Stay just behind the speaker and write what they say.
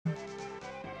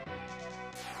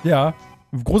Ja,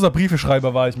 ein großer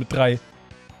Briefeschreiber war ich mit 3.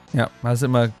 Ja, hast du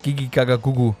immer Gigi Gaga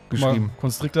Gugu geschrieben.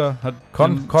 Constrictor hat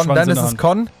Con, dann ist es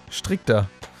Con, Stricter.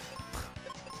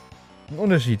 Ein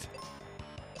Unterschied.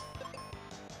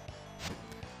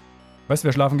 Weißt du,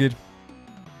 wer schlafen geht?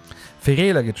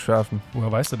 Ferela geht schlafen.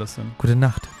 Woher weißt du das denn? Gute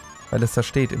Nacht. Weil es da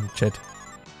steht im Chat.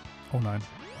 Oh nein.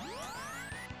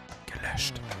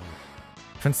 Gelöscht.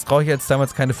 Ich find's traurig, als es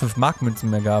damals keine 5-Mark-Münzen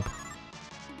mehr gab.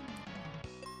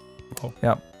 Oh.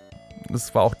 Ja.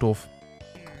 Das war auch doof.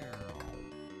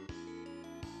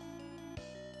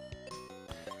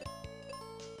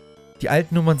 Die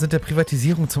alten Nummern sind der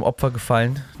Privatisierung zum Opfer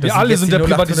gefallen. Wir alle sind der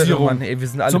Privatisierung Ey, wir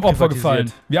sind alle zum Opfer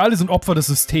gefallen. Wir alle sind Opfer des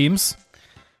Systems.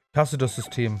 Hast du das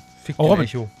System? Fick oh, den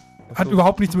Echo. Hat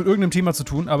überhaupt nichts mit irgendeinem Thema zu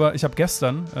tun, aber ich habe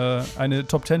gestern eine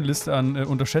Top-10-Liste an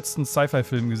unterschätzten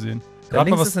Sci-Fi-Filmen gesehen. Da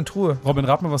links ist eine Truhe. Robin,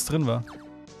 rat mal, was drin war.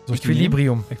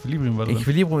 Equilibrium. Equilibrium war drin.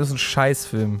 Equilibrium ist ein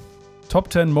Scheißfilm.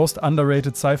 Top 10 most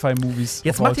underrated Sci-Fi Movies.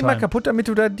 Jetzt mach die mal kaputt, damit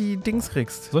du da die Dings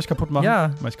kriegst. Soll ich kaputt machen?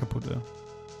 Ja. Mach ich kaputt, ja.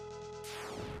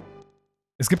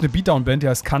 Es gibt eine Beatdown-Band, die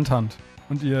heißt Kanthand.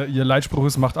 Und ihr Leitspruch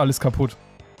ist, macht alles kaputt.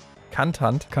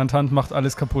 Kanthand? Kanthand macht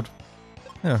alles kaputt.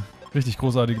 Ja. Richtig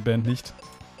großartige Band, nicht?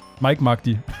 Mike mag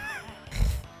die.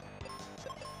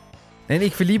 Nein,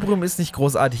 Equilibrium ist nicht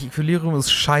großartig. Equilibrium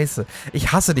ist scheiße.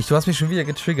 Ich hasse dich, du hast mich schon wieder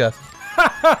getriggert.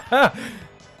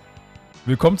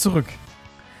 Willkommen zurück.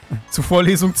 Zu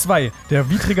Vorlesung 2. Der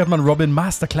Wie triggert man Robin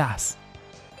Masterclass.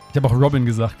 Ich habe auch Robin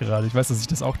gesagt gerade. Ich weiß, dass sich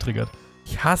das auch triggert.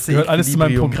 Ich hasse Gehört alles zu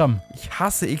meinem Programm. Ich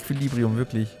hasse Equilibrium,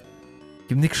 wirklich.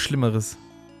 Gibt nichts Schlimmeres.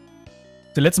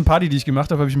 Der letzten Party, die ich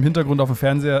gemacht habe ich im Hintergrund auf dem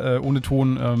Fernseher ohne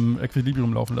Ton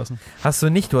Equilibrium laufen lassen. Hast du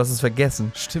nicht, du hast es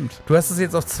vergessen. Stimmt. Du hast es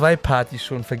jetzt auf 2 Partys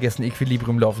schon vergessen,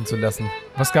 Equilibrium laufen zu lassen.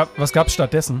 Was gab's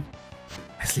stattdessen?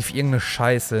 Es lief irgendeine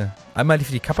Scheiße. Einmal lief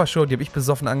die Kappa-Show, die habe ich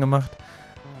besoffen angemacht.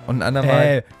 Und ein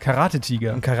andermal...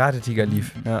 Karate-Tiger. Ein Karate-Tiger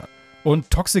lief, ja. Und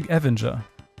Toxic Avenger.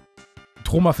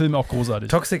 Troma-Filme auch großartig.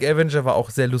 Toxic Avenger war auch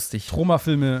sehr lustig.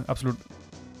 Troma-Filme absolut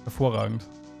hervorragend.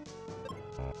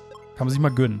 Kann man sich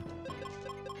mal gönnen.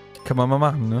 Kann man mal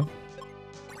machen, ne?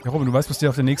 Ja, Robin, du weißt, was dir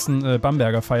auf der nächsten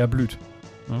Bamberger Feier blüht.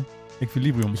 Ja?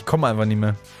 Equilibrium. Ich komme einfach nicht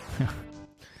mehr. Ja.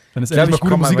 Dann ist endlich mal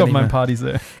gute Musik auf meinen Partys,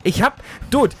 ey.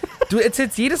 Dude, du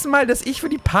erzählst jedes Mal, dass ich für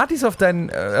die Partys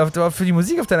für die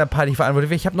Musik auf deiner Party verantwortlich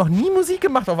bin. Ich habe noch nie Musik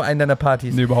gemacht auf einen deiner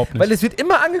Partys. Nee, überhaupt nicht. Weil es wird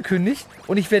immer angekündigt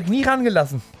und ich werde nie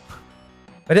rangelassen.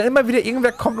 Weil dann immer wieder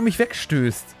irgendwer kommt und mich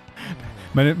wegstößt.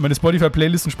 Meine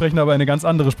Spotify-Playlisten sprechen aber eine ganz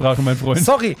andere Sprache, mein Freund.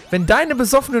 Sorry, wenn deine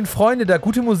besoffenen Freunde da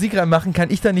gute Musik reinmachen, kann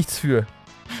ich da nichts für.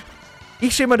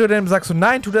 Ich stehe mal da und sag so,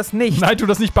 nein, tu das nicht. Nein, tu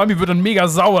das nicht, Bambi wird dann mega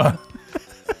sauer.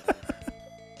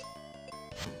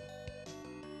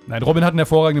 Nein, Robin hat einen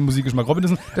hervorragenden Musikgeschmack. Robin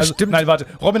ist ein, stimmt. Nein, warte.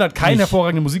 Robin hat keinen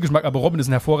hervorragenden Musikgeschmack, aber Robin ist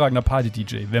ein hervorragender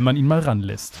Party-DJ, wenn man ihn mal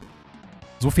ranlässt.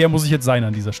 So fair muss ich jetzt sein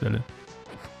an dieser Stelle.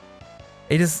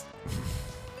 Ey,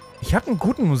 ich habe einen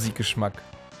guten Musikgeschmack.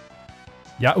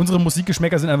 Ja, unsere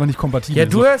Musikgeschmäcker sind einfach nicht kompatibel. Ja,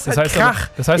 du hörst halt Krach.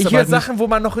 Das heißt ich höre Sachen, wo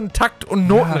man noch in Takt und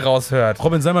Noten raushört.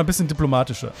 Robin, sei mal ein bisschen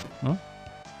diplomatischer. Ne?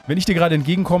 Wenn ich dir gerade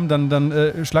entgegenkomme,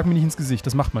 dann schlag mich nicht ins Gesicht.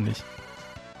 Das macht man nicht.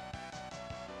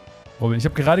 Robin, ich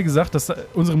habe gerade gesagt, dass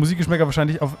unsere Musikgeschmäcker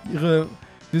wahrscheinlich auf ihre...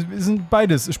 Wir sind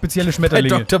beides spezielle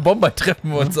Schmetterlinge. Bei Dr. Bomber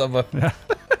treffen wir uns aber. Ja.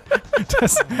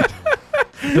 Das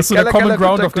ist so der Common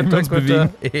Ground, auf dem wir uns bewegen.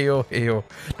 Eyo.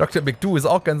 Dr. McDo ist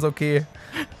auch ganz okay.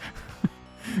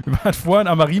 Wir waren vorhin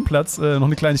am Marienplatz noch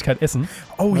eine Kleinigkeit essen.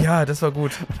 Oh ja, das war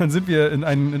gut. Und dann sind wir in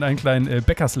einen kleinen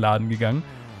Bäckersladen gegangen.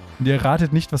 Und ihr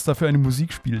ratet nicht, was da für eine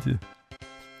Musik spielte.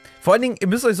 Vor allen Dingen, ihr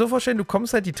müsst euch so vorstellen, du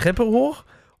kommst halt die Treppe hoch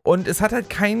und es hat halt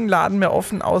keinen Laden mehr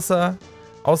offen, außer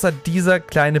dieser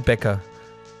kleine Bäcker.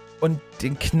 Und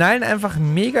den knallen einfach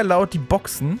mega laut die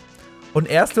Boxen. Und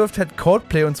erst läuft halt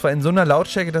Coldplay und zwar in so einer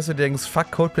Lautstärke, dass du denkst,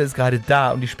 fuck, Coldplay ist gerade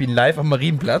da und die spielen live am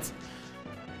Marienplatz.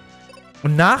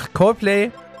 Und nach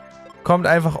Coldplay kommt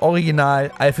einfach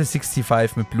original Alpha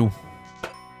 65 mit Blue.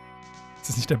 Ist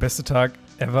das nicht der beste Tag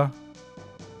ever?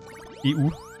 EU?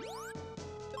 Oh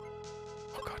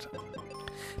Gott.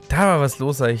 Da war was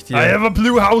los, sag ich dir. I have a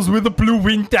blue house with a blue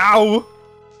window.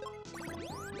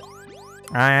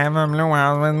 I have a blue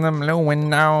house with a blue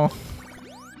window.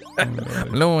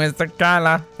 Blue is the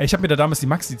color. Ey, ich habe mir da damals die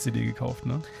Maxi-CD gekauft,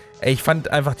 ne? Ey, ich fand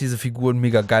einfach diese Figuren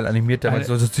mega geil animiert damals.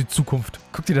 Das ist die Zukunft.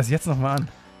 Guck dir das jetzt nochmal an.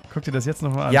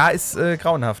 Ja, ist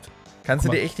grauenhaft. Kannst du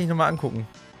dir echt nicht nochmal angucken.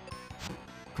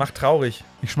 Macht traurig.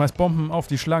 Ich schmeiß Bomben auf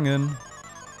die Schlangen.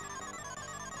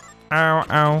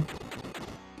 Au.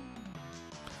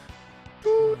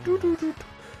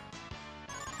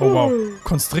 Oh wow.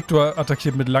 Constrictor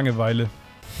attackiert mit Langeweile.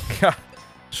 Ja.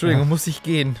 Entschuldigung, muss ich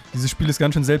gehen. Dieses Spiel ist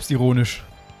ganz schön selbstironisch.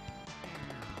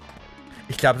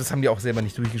 Ich glaube, das haben die auch selber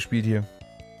nicht durchgespielt hier.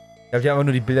 Ich glaube, die haben einfach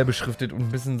nur die Bilder beschriftet und ein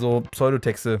bisschen so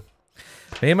Pseudotexte.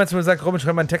 Wenn jemand zu mir sagt, Robin,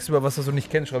 schreib mal einen Text über was du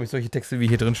nicht kennst, schreibe ich solche Texte, wie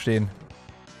hier drin stehen.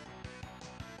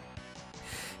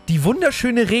 Die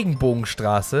wunderschöne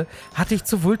Regenbogenstraße hat dich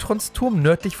zu Vultrons Turm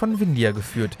nördlich von Vindia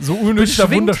geführt. So unnötig,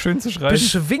 da wunderschön zu schreiben.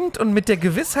 Beschwingt und mit der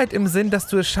Gewissheit im Sinn, dass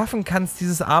du es schaffen kannst,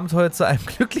 dieses Abenteuer zu einem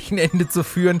glücklichen Ende zu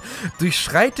führen,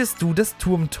 durchschreitest du das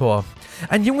Turmtor.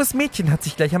 Ein junges Mädchen hat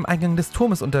sich gleich am Eingang des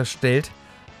Turmes untergestellt,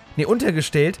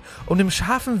 um dem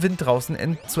scharfen Wind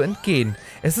draußen zu entgehen.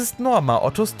 Es ist Norma,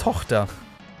 Ottos Tochter.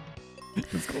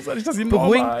 Das ist großartig, dass sie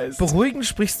Norma heißt. Beruhigend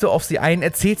sprichst du auf sie ein,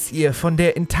 erzählst ihr von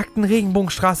der intakten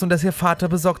Regenbogenstraße und dass ihr Vater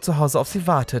besorgt zu Hause auf sie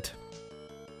wartet.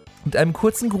 Mit einem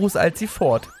kurzen Gruß eilt sie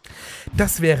fort.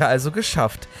 Das wäre also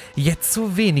geschafft. Jetzt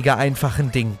zu weniger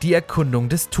einfachen Dingen, die Erkundung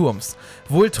des Turms.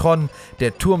 Vultron,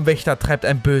 der Turmwächter, treibt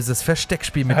ein böses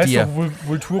Versteckspiel mit dir. Er heißt doch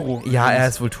Vulturo. Ja, er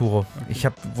ist Vulturo. Okay. Ich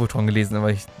habe Vultron gelesen,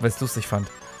 weil ich es lustig fand.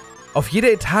 Auf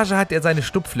jeder Etage hat er seine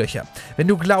Schlupflöcher. Wenn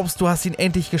du glaubst, du hast ihn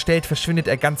endlich gestellt, verschwindet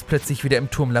er ganz plötzlich wieder im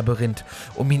Turmlabyrinth.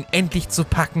 Um ihn endlich zu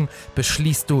packen,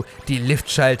 beschließt du, die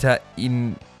Liftschalter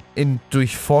in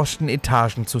durchforschten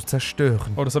Etagen zu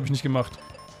zerstören. Oh, das habe ich nicht gemacht.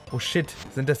 Oh shit,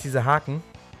 sind das diese Haken?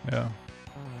 Ja.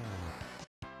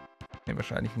 Ne,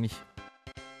 wahrscheinlich nicht.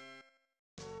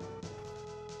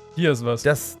 Hier ist was.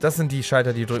 Das sind die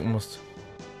Schalter, die du drücken musst.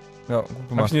 Ja, gut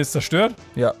gemacht. Hab ich ihn jetzt zerstört?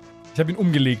 Ja. Ich habe ihn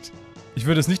umgelegt. Ich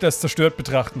würde es nicht als zerstört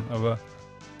betrachten, aber...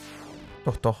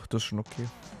 Doch, das ist schon okay.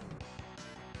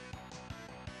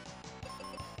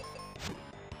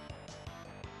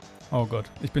 Oh Gott,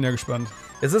 ich bin ja gespannt.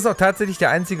 Es ist auch tatsächlich der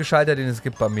einzige Schalter, den es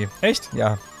gibt bei mir. Echt?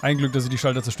 Ja. Ein Glück, dass ich die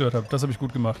Schalter zerstört habe. Das habe ich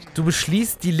gut gemacht. Du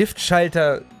beschließt, die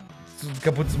Liftschalter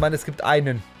kaputt zu machen. Es gibt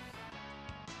einen.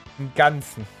 Einen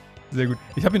ganzen. Sehr gut.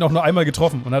 Ich habe ihn auch nur einmal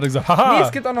getroffen und hat gesagt, haha! Nee,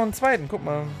 es gibt auch noch einen zweiten. Guck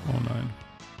mal. Oh nein.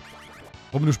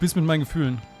 Robin, du spielst mit meinen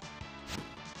Gefühlen.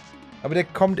 Aber der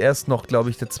kommt erst noch, glaube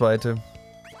ich, der zweite.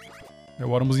 Ja,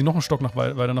 wow, dann muss ich noch einen Stock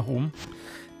weiter nach oben.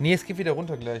 Nee, es geht wieder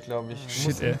runter gleich, glaube ich.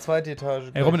 Shit, ey. In die zweite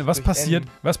Etage. Ey, Robin, was passiert,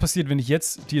 wenn ich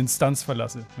jetzt die Instanz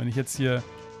verlasse? Wenn ich jetzt hier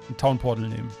ein Town Portal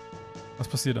nehme? Was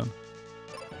passiert dann?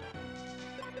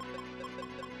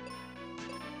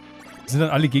 Sind dann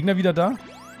alle Gegner wieder da?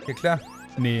 Ja, klar.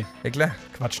 Nee. Ja, klar.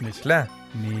 Quatsch nicht. Klar.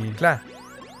 Nee. Klar.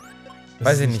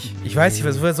 Weiß ich nicht. Ich weiß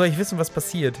nicht, woher soll ich wissen, was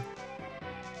passiert?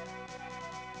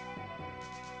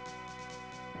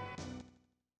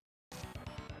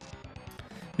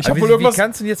 Wie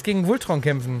kannst du jetzt gegen Vultron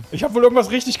kämpfen? Ich habe wohl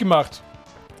irgendwas richtig gemacht.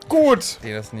 Gut. Ich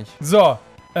sehe das nicht. So.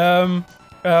 Er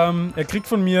kriegt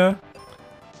von mir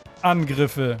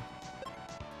Angriffe.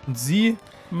 Und sie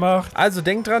macht... Also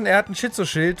denk dran, er hat ein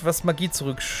Schizoschild, was Magie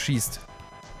zurückschießt.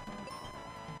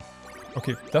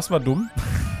 Okay, das war dumm.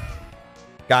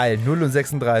 Geil, 0 und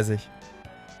 36.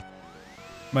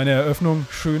 Meine Eröffnung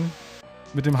schön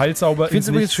mit dem Heilzauber. Ich finde es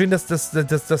übrigens schön,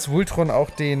 dass Vultron auch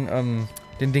den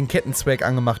Kettenzweig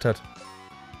angemacht hat.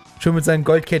 Schön mit seinen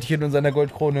Goldkettchen und seiner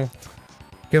Goldkrone.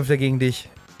 Kämpft er gegen dich.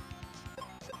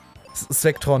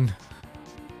 Svektron.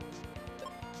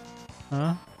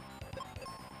 Ah.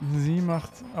 Sie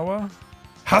macht Aua.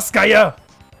 Hassgeier!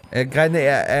 Er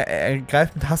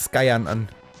greift mit Hassgeiern an.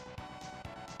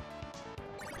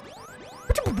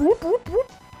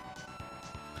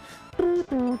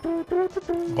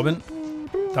 Robin,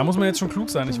 da muss man jetzt schon klug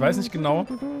sein. Ich weiß nicht genau.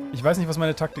 Ich weiß nicht, was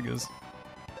meine Taktik ist.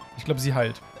 Ich glaube, sie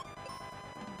heilt.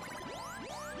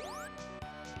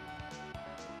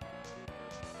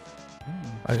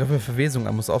 Er greift mir Verwesung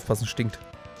an, muss aufpassen, stinkt.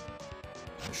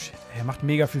 Shit, er macht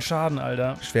mega viel Schaden,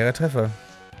 Alter. Schwerer Treffer.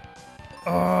 Oh.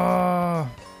 Was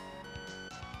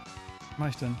mach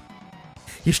ich denn?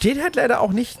 Hier steht halt leider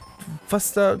auch nicht,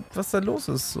 was da los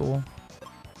ist, so.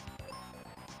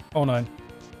 Oh nein.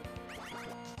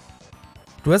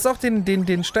 Du hast auch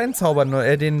den Steinzauber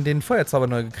neu, den Feuerzauber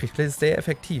neu gekriegt. Vielleicht ist der ja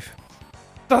effektiv.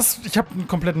 Ich habe einen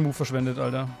kompletten Move verschwendet,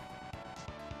 Alter.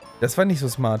 Das war nicht so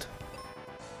smart.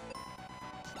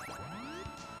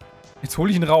 Jetzt hole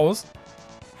ich ihn raus.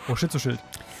 Oh, Schizoschild.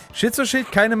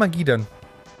 Schizoschild, keine Magie dann.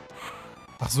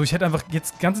 Ach so, ich hätte einfach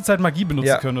jetzt die ganze Zeit Magie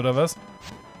benutzen können, oder was?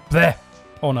 Bäh.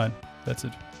 Oh nein, that's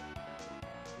it.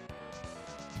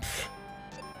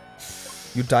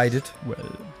 You died it. Well.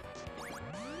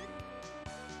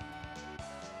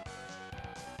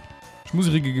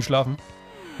 Schmuserige geschlafen.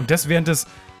 Und das während des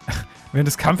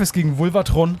Kampfes gegen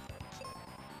Vulvatron.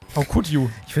 How could you?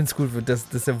 Ich find's gut, dass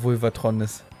der Vulvatron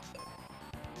ist.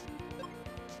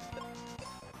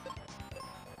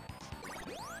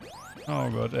 Oh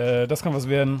Gott, das kann was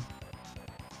werden.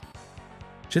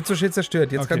 Schizoschild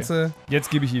zerstört. Jetzt kannst du... Jetzt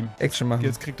gebe ich ihm. Action machen.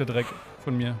 Jetzt kriegt er Dreck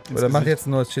von mir. Oder mach jetzt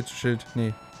ein neues Schizoschild.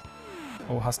 Nee.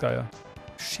 Oh, Hassgeier.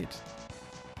 Shit.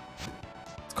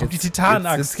 Kommt die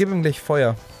Titanaxt. Jetzt gib ihm gleich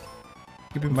Feuer.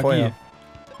 Gib ihm Magie.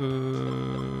 Feuer.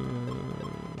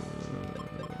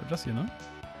 Das hier, ne?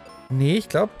 Nee, ich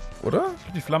glaube, oder? Ich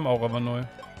glaube, die Flammenaura war neu.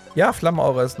 Ja,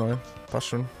 Flammenaura ist neu. Passt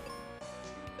schon.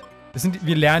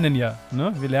 Wir lernen ja,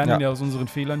 ne? Wir lernen ja aus unseren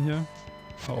Fehlern hier.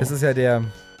 Oh. Das ist ja der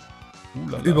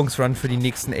Übungsrun für die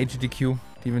nächsten AGDQ,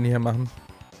 die wir hier machen.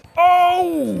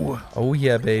 Oh! Oh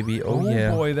yeah, baby. Oh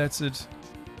yeah. Oh boy, that's it.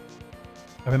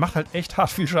 Aber er macht halt echt hart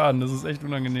viel Schaden. Das ist echt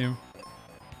unangenehm.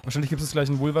 Wahrscheinlich gibt es gleich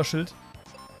ein Vulva-Schild.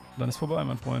 Dann ist vorbei,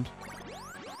 mein Freund.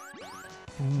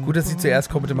 Gut, dass sie zuerst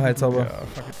kommt mit dem Heilzauber. Ja,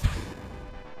 fuck it.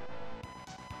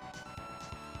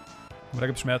 Aber da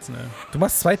gibt's Schmerzen, ey. Du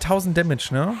machst 2000 Damage,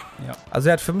 ne? Ja. Also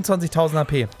er hat 25.000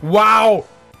 HP. Wow!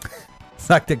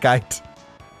 Sagt der Guide.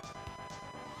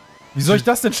 Wie soll ich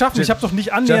das denn schaffen? Ich habe doch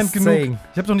nicht annähernd genug.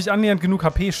 Ich habe doch nicht annähernd genug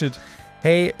HP-Shit.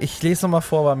 Hey, ich lese nochmal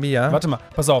vor bei mir. Warte mal,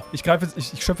 pass auf. Ich schöpfe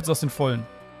jetzt aus den Vollen.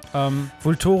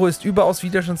 Voltoro ist überaus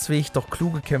widerstandsfähig, doch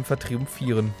kluge Kämpfer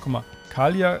triumphieren. Guck mal,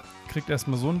 Kalia kriegt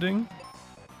erstmal so ein Ding.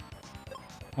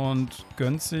 Und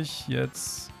gönnt sich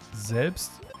jetzt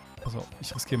selbst. Pass auf,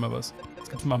 ich riskiere mal was. Jetzt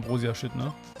gibt's mal Ambrosia-Shit,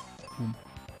 ne? Boom.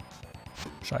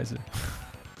 Scheiße.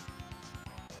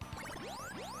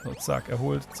 So, zack,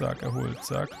 erholt, zack.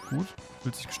 Gut.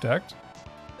 Fühlt sich gestärkt.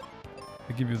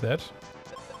 I give you that.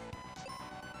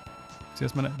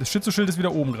 Das Schützeschild ist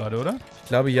wieder oben gerade, oder? Ich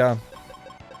glaube, ja.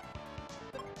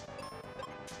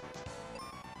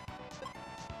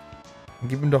 Dann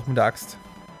gib ihm doch mit der Axt.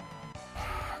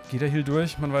 Geht der Heal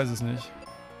durch? Man weiß es nicht.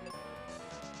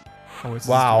 Oh, jetzt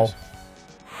wow. Ist es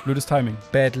durch. Blödes Timing.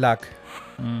 Bad luck.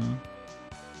 Mhm.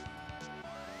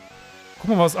 Guck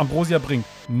mal, was Ambrosia bringt.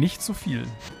 Nicht so viel.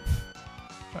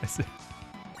 Scheiße.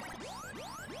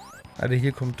 Alter,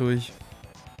 hier kommt durch.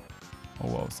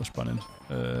 Oh wow, ist das spannend.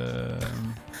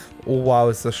 Oh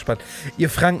wow, ist das spannend. Ihr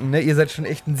Franken, ne? Ihr seid schon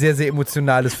echt ein sehr, sehr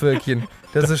emotionales Völkchen.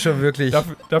 Das ist schon wirklich...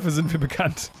 Dafür sind wir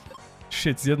bekannt.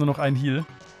 Shit, sie hat nur noch einen Heal.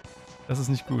 Das ist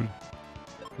nicht gut.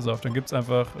 Pass auf, dann gibt's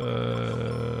einfach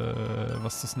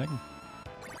was zu snacken.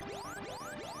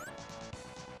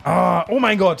 Ah, oh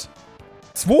mein Gott!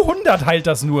 200 heilt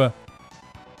das nur!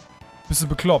 Bist du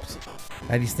bekloppt?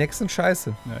 Ja, die Snacks sind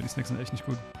scheiße. Ja, die Snacks sind echt nicht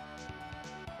gut.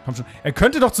 Komm schon. Er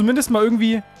könnte doch zumindest mal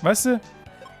irgendwie, weißt du?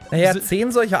 Naja,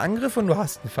 10 solcher Angriffe und du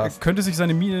hast ihn fast. Er könnte sich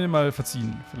seine Mine mal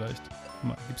verziehen, vielleicht.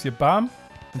 Guck mal, gibt's hier Bam.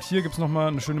 Und hier gibt's nochmal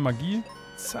eine schöne Magie.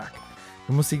 Zack.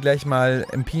 Du musst sie gleich mal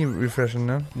MP refreshen,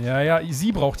 ne? Ja,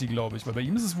 sie braucht die, glaube ich, weil bei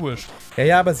ihm ist es wurscht.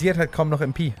 Ja, aber sie hat halt kaum noch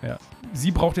MP. Ja.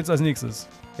 Sie braucht jetzt als nächstes.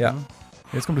 Ja.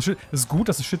 Jetzt kommt das Schild. Es ist gut,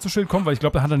 dass das Schild kommt, weil ich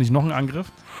glaube, da hat er nicht noch einen Angriff.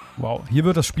 Wow, hier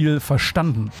wird das Spiel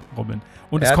verstanden, Robin.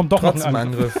 Und es kommt doch noch ein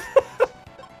Angriff.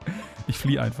 Ich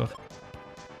fliehe einfach.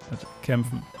 Also,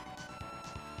 kämpfen.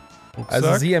 Rucksack.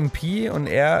 Also sie MP und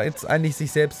er jetzt eigentlich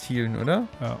sich selbst healen, oder?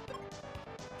 Ja.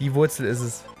 Die Wurzel ist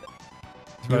es.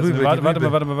 Ich weiß nicht.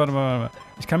 Warte mal.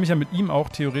 Ich kann mich ja mit ihm auch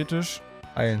theoretisch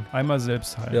heilen. Einmal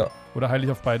selbst heilen. Ja. Oder heile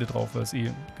ich auf beide drauf, weil es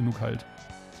eh genug heilt.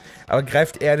 Aber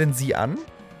greift er denn sie an?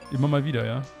 Immer mal wieder,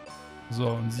 ja. So,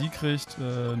 und sie kriegt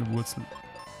eine Wurzel.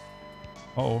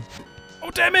 Oh. Oh,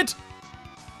 damn it!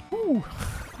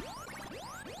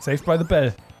 Saved by the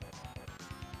bell.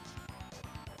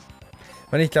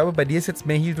 Ich glaube, bei dir ist jetzt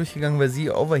mehr Heal durchgegangen, weil sie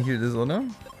overhealed ist, oder?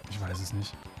 Ich weiß es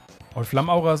nicht. Aber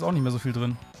Flammenaura ist auch nicht mehr so viel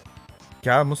drin.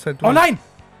 Ja, muss halt durch. Oh nein!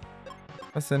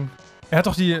 Was denn? Er hat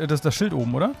doch das Schild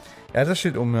oben, oder? Er hat das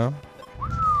Schild oben, ja.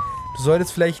 Du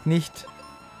solltest vielleicht nicht...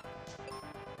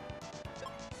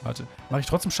 Warte, mache ich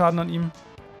trotzdem Schaden an ihm?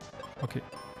 Okay.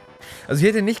 Also ich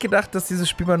hätte nicht gedacht, dass dieses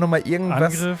Spiel mal nochmal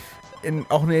irgendwas... Angriff.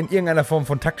 Auch nur in irgendeiner Form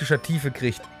von taktischer Tiefe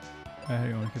kriegt. Ja, hätte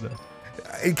ich auch nicht gedacht.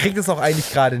 Er kriegt es auch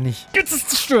eigentlich gerade nicht. Jetzt ist es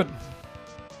zerstört!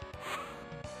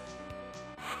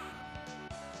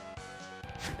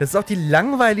 Das ist auch die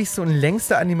langweiligste und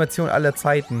längste Animation aller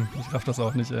Zeiten. Ich raff das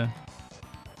auch nicht, ey.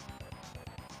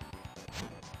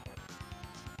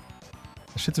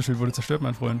 Das Schild wurde zerstört,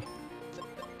 mein Freund.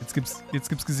 Jetzt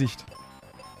gibt's Gesicht.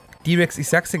 D-Rex, ich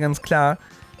sag's dir ganz klar,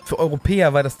 für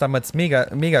Europäer war das damals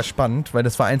mega spannend, weil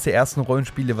das war eins der ersten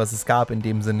Rollenspiele, was es gab in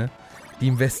dem Sinne, die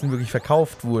im Westen wirklich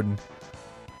verkauft wurden.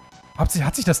 Hat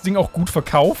sich das Ding auch gut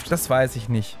verkauft? Das weiß ich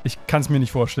nicht. Ich kann es mir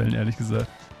nicht vorstellen, ehrlich gesagt.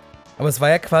 Aber es war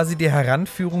ja quasi die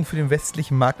Heranführung für den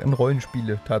westlichen Markt an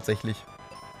Rollenspiele, tatsächlich.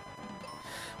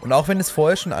 Und auch wenn es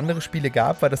vorher schon andere Spiele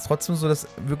gab, war das trotzdem so das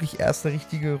wirklich erste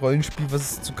richtige Rollenspiel, was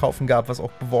es zu kaufen gab, was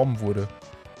auch beworben wurde.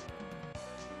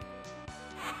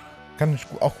 Kann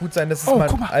auch gut sein, dass es mal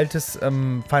ein altes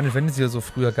Final Fantasy oder so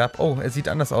früher gab. Oh, er sieht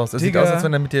anders aus. Er sieht aus, als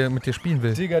wenn er mit dir spielen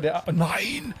will. Digga,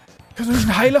 nein! Kannst du nicht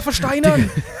einen Heiler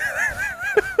versteinern?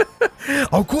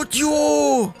 Oh Gott,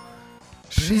 jo!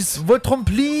 Please, Voltron,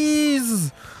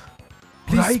 please!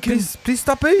 Please, Please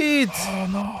stop it! Oh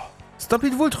no. Stop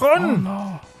it, Voltron! Oh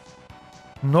no.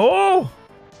 No!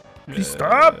 Please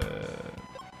stop!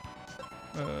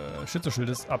 Schizo-Schild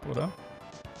ist ab, oder?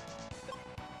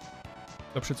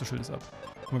 Ich glaube, Schizo-Schild ist ab.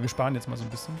 Guck mal, wir sparen jetzt mal so ein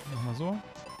bisschen. Nochmal so.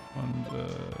 Und,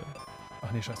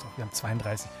 ach nee, scheiß drauf. Wir haben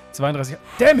 32. 32.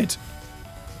 Damn it!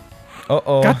 Oh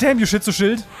oh. God damn you,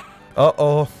 Schizo-Schild! Oh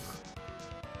oh.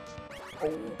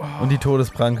 Oh. Und die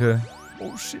Todespranke.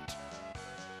 Oh shit.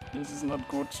 This is not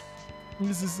good.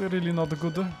 This is really not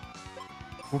good.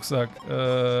 Rucksack.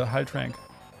 Heiltrank.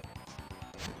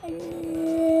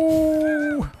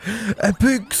 Oh.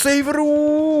 Epic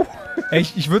Saveru!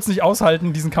 Echt, ich würde es nicht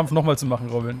aushalten, diesen Kampf nochmal zu machen,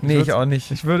 Robin. Ich auch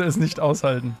nicht. Ich würde es nicht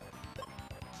aushalten.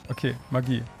 Okay,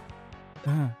 Magie.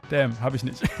 Damn, hab ich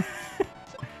nicht.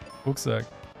 Rucksack.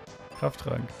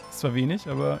 Krafttrank. Ist zwar wenig,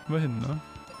 aber immerhin, ne?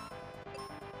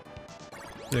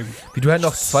 Sehr gut. Wie du halt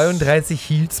noch 32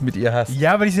 Heals mit ihr hast.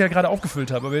 Ja, weil ich sie ja gerade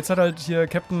aufgefüllt habe. Aber jetzt hat halt hier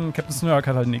Captain Snark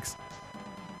hat halt nichts.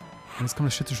 Und jetzt kommt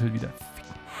das Schizo-Schild wieder.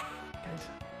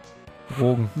 Geld.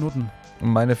 Drogen. Noten. Und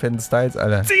meine Fan-Styles,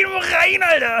 Alter. Zieh nur rein,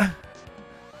 Alter!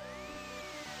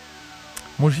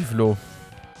 Muschiflo.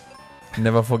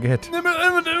 Never forget.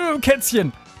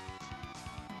 Kätzchen.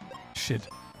 Shit.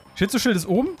 Schizo-Schild ist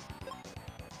oben?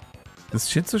 Das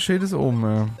Schizo-Schild ist oben,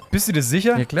 ja. Bist du dir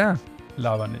sicher? Ja, klar.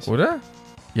 Laber nicht. Oder?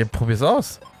 Ja, probier's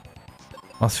aus.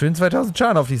 Machst schön 2000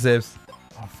 Schaden auf dich selbst.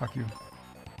 Oh, fuck you.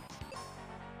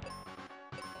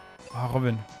 Oh,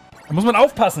 Robin. Da muss man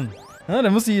aufpassen. Ja, da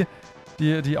muss die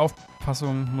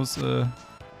Aufpassung muss,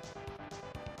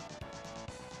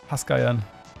 Hassgeiern.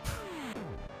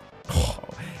 Oh,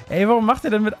 ey, warum macht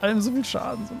er denn mit allem so viel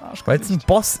Schaden? So ein Arsch. Weil es ein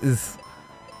Boss ist.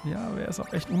 Ja, aber er ist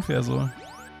auch echt unfair so.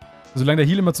 Solange der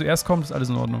Heal immer zuerst kommt, ist alles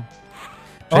in Ordnung.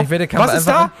 Vielleicht wäre der Kampf was ist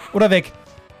da? Oder weg?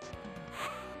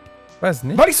 Weiß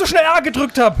nicht. Weil ich so schnell A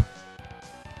gedrückt habe.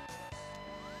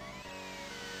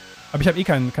 Aber ich habe eh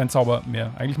keinen Zauber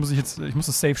mehr. Eigentlich muss ich muss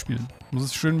das safe spielen. Ich muss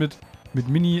es schön mit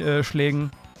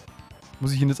Mini-Schlägen,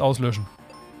 muss ich ihn jetzt auslöschen.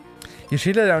 Hier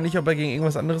steht leider auch nicht, ob er gegen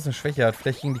irgendwas anderes eine Schwäche hat.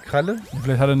 Vielleicht gegen die Kralle?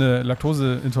 Vielleicht hat er eine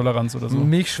Laktoseintoleranz oder so.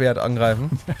 Milchschwert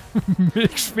angreifen.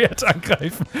 Milchschwert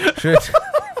angreifen.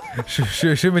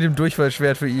 Schön mit dem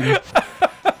Durchfallschwert für ihn.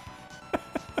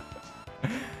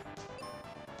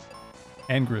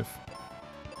 Angriff.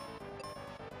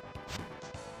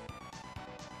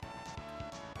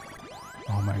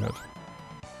 Oh mein Gott.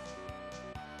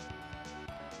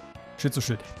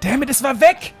 Schizo-Schild. Damn it, es war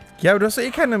weg! Ja, aber du hast doch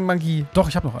eh keine Magie. Doch,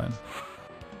 ich habe noch einen.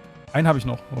 Einen habe ich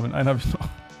noch, Robin. Einen habe ich noch.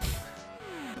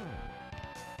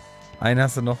 Einen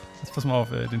hast du noch. Jetzt pass mal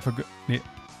auf, ey. Nee.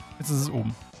 Jetzt ist es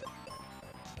oben.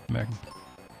 Merken.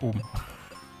 Oben.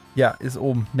 Ja, ist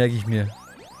oben. Merke ich mir.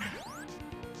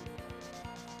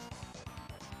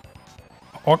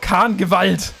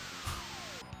 Orkangewalt!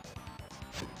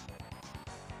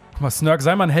 Guck mal, Snark,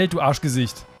 sei mal ein Held, du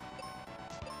Arschgesicht.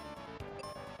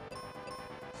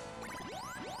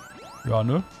 Ja,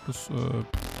 ne? Das,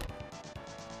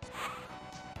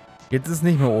 Jetzt ist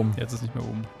nicht mehr oben. Jetzt ist nicht mehr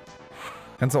oben.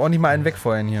 Kannst du auch nicht mal einen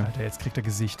wegfeuern hier. Alter, jetzt kriegt er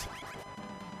Gesicht.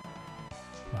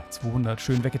 200,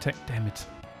 schön weggetankt. Damn it.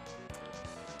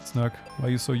 Snark, why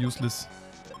are you so useless?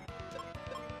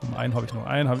 Einen habe ich noch.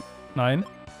 Einen habe ich... Nein.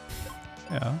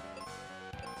 Ja.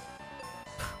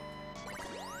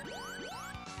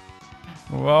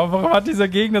 Wow, warum hat dieser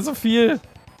Gegner so viel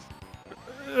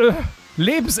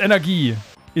Lebensenergie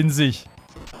in sich?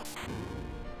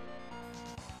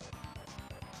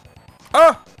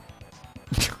 Ah!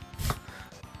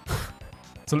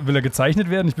 Will er gezeichnet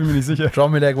werden? Ich bin mir nicht sicher. Draw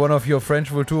me like one of your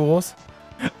French Vulturos.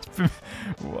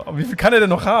 Wow, wie viel kann er denn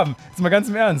noch haben? Jetzt mal ganz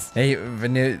im Ernst. Hey,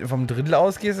 wenn du vom Drittel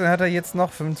ausgehst, dann hat er jetzt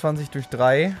noch 25 durch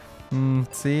 3.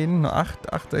 10, 8,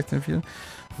 16, 4.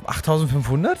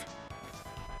 8500?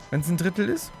 Wenn es ein Drittel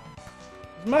ist?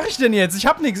 Was mache ich denn jetzt? Ich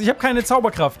hab nichts. Ich hab keine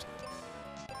Zauberkraft.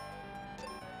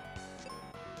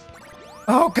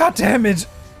 Oh, goddammit.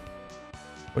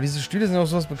 Oh, diese Stühle sind auch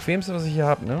so das Bequemste, was ich hier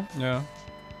habe, ne? Ja.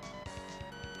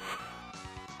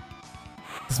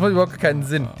 Das macht überhaupt keinen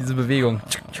Sinn, diese Bewegung.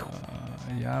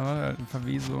 Ja,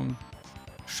 Verwesung.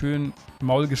 Schön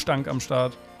Maulgestank am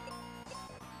Start.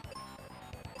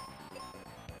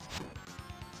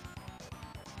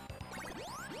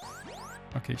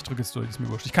 Okay, ich drücke jetzt durch, ist mir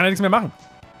wurscht. Ich kann ja nichts mehr machen.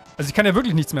 Also ich kann ja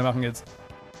wirklich nichts mehr machen jetzt.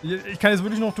 Ich kann jetzt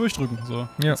wirklich nur noch durchdrücken. So,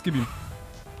 ja. Jetzt gib ihm.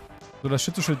 So, das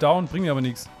Schizo-Schild down, bringt mir aber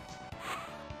nichts.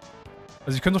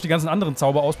 Also ich könnte doch die ganzen anderen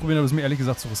Zauber ausprobieren, aber das ist mir ehrlich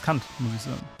gesagt zu riskant, muss ich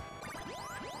sagen.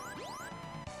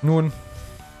 Nun.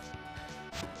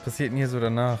 Was passiert denn hier so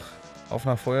danach? Auf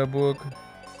nach Feuerburg.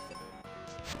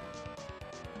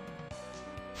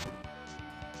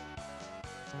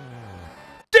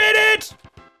 Did it!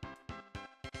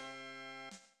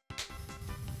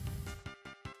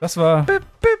 Das war...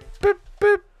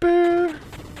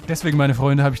 Deswegen, meine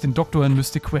Freunde, habe ich den Doktor in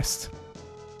Mystic Quest.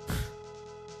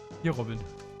 Hier, Robin.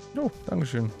 Oh,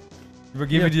 dankeschön.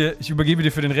 Ich übergebe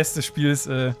dir für den Rest des Spiels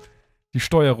die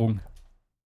Steuerung.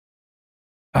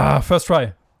 Ah, first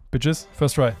try. Bitches,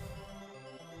 first try.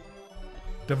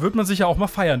 Da wird man sich ja auch mal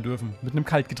feiern dürfen. Mit einem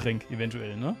Kaltgetränk,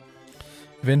 eventuell, ne?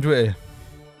 Eventuell.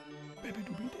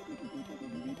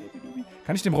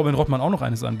 Kann ich dem Robin Rottmann auch noch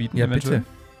eines anbieten? Ja, eventuell?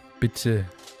 bitte. Bitte.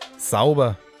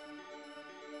 Sauber.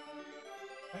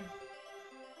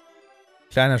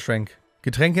 Kleiner Schrank.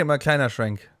 Getränke immer kleiner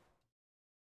Schrank.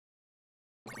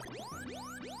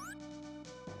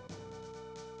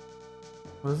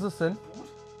 Was ist das denn?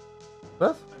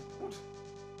 Was?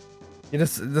 Ja,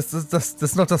 das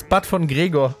ist noch das Bad von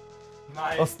Gregor.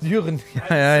 Nein. Aus Düren.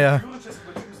 Ja.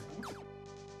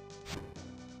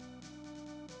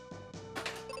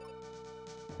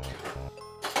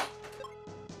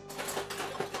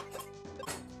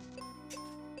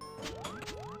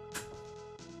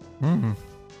 Mhm.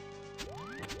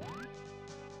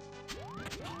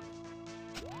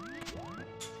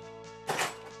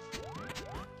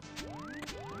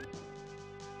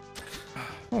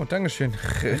 Oh, dankeschön.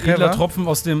 Edler Tropfen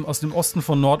aus dem Osten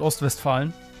von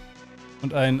Nordostwestfalen.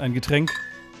 Und ein Getränk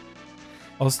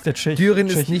aus der Düren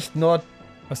ist nicht Nord...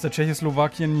 Aus der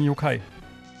Tschechoslowakien Jokai.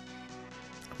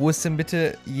 Wo ist denn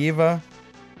bitte Jever?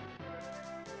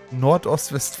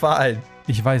 Nordostwestfalen.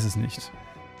 Ich weiß es nicht.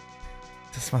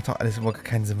 Das macht doch alles überhaupt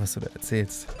keinen Sinn, was du da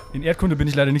erzählst. In Erdkunde bin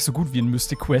ich leider nicht so gut wie in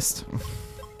Mystic Quest.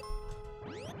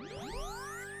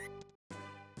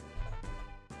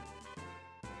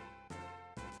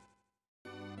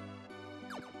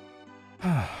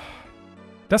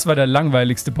 Das war der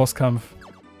langweiligste Bosskampf,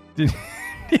 den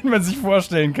man sich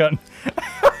vorstellen kann.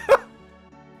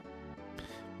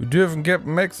 Wir dürfen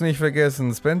Captain Max nicht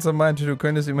vergessen. Spencer meinte, du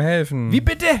könntest ihm helfen. Wie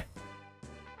bitte?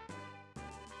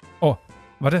 Oh,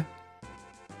 warte.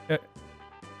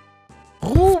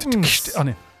 Rubens! Oh,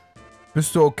 ne.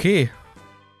 Bist du okay?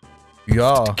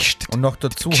 Ja. Und noch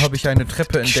dazu habe ich eine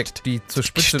Treppe entdeckt, die zur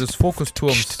Spitze des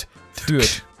Fokusturms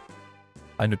führt.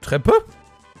 Eine Treppe?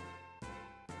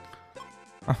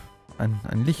 Ah,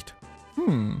 ein Licht.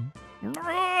 Man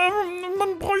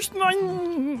bräuchte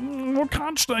einen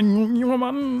Vulkanstein, junger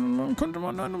Mann. Dann könnte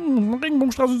man eine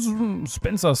Regenbogenstraße zu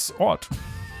Spencers Ort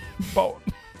bauen.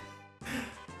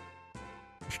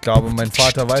 Ich glaube, mein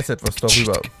Vater weiß etwas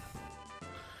darüber.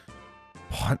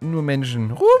 Boah, nur Menschen.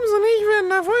 Rubens und ich werden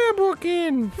nach Feuerburg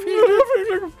gehen. Viel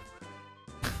Glück.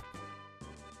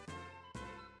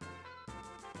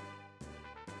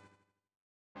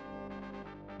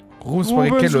 Rubens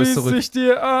Barrichello ist zurück. Sich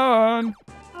dir an.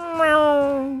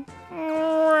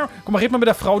 Guck mal, red mal mit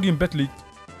der Frau, die im Bett liegt.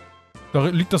 Da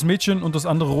liegt das Mädchen und das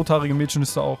andere rothaarige Mädchen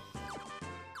ist da auch.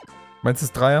 Meinst du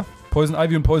das Dreier? Poison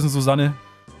Ivy und Poison Susanne.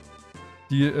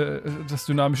 Das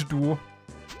dynamische Duo.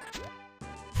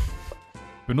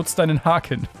 Benutzt deinen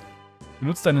Haken.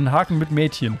 Benutzt deinen Haken mit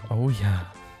Mädchen. Oh ja.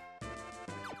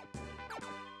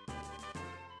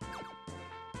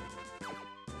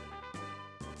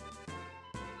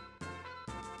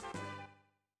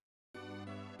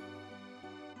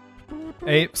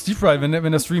 Ey, Steve Fry, wenn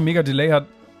der Stream mega Delay hat,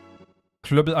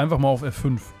 klöppel einfach mal auf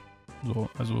F5. So,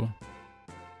 also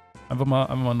einfach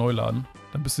mal neu laden.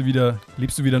 Dann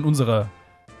lebst du wieder in unserer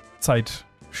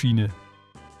Zeitschiene.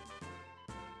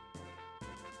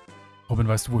 Robin,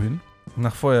 weißt du wohin?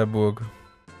 Nach Feuerburg.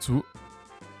 Zu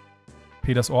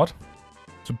Peters Ort?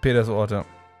 Zu Peters Ort, ja.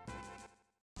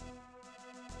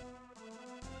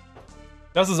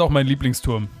 Das ist auch mein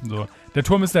Lieblingsturm. So. Der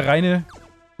Turm ist der reine...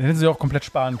 Den hätten sie auch komplett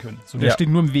sparen können. So, der steht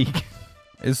nur im Weg.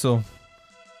 Ist so.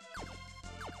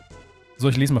 So,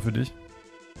 ich lese mal für dich.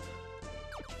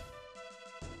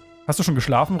 Hast du schon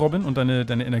geschlafen, Robin, und deine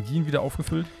Energien wieder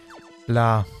aufgefüllt?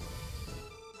 Bla.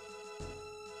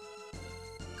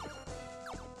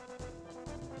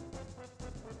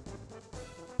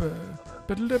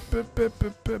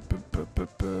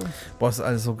 Boah, ist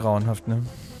alles so grauenhaft, ne?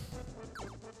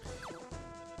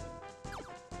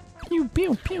 Piu,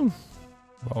 piu, piu.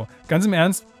 Wow. Ganz im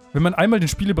Ernst, wenn man einmal den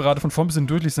Spieleberater von vorn bis hin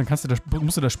durchliest, dann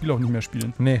musst du das Spiel auch nicht mehr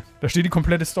spielen. Nee. Da steht die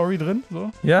komplette Story drin. So.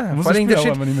 Ja, vor allem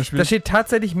da steht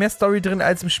tatsächlich mehr Story drin,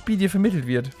 als im Spiel dir vermittelt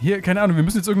wird. Hier, keine Ahnung, wir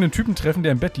müssen jetzt irgendeinen Typen treffen,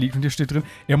 der im Bett liegt und hier steht drin,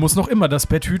 er muss noch immer das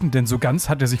Bett hüten, denn so ganz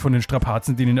hat er sich von den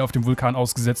Strapazen, denen er auf dem Vulkan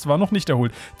ausgesetzt war, noch nicht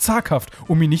erholt. Zaghaft,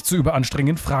 um ihn nicht zu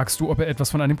überanstrengen, fragst du, ob er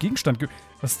etwas von einem Gegenstand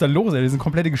Was ist da los, ey? Das ist eine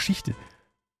komplette Geschichte.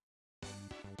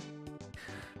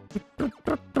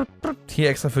 Hier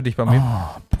extra für dich bei mir.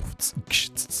 Oh.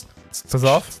 Pass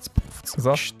auf. Pass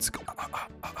auf.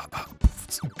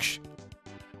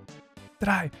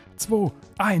 3, 2,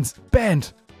 1,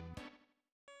 Band.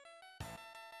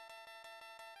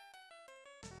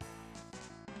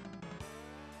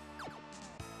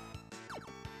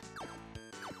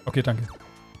 Okay, danke.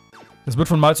 Das wird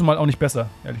von Mal zu Mal auch nicht besser,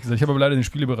 ehrlich gesagt. Ich habe aber leider den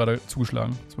Spieleberater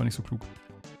zugeschlagen. Das war nicht so klug.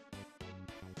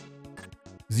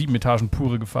 7 Etagen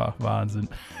pure Gefahr. Wahnsinn.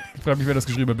 Ich frage mich, wer das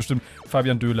geschrieben hat. Bestimmt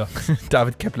Fabian Döhler.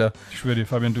 David Kepler. Ich schwöre dir,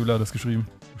 Fabian Döhler hat das geschrieben.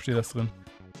 Wo steht das drin?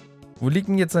 Wo liegt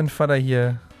denn jetzt sein Vater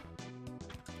hier?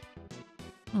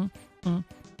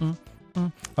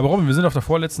 Aber Robin, wir sind auf der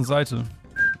vorletzten Seite.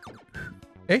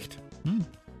 Echt?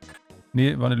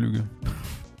 Nee, war eine Lüge.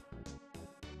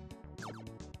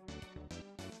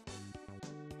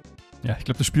 Ja, ich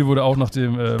glaube, das Spiel wurde auch nach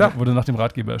dem,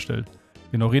 Ratgeber erstellt.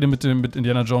 Genau, rede mit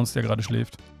Indiana Jones, der gerade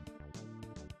schläft.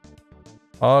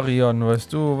 Arion,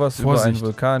 weißt du was Vorsicht. über einen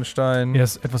Vulkanstein? Er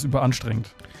ist etwas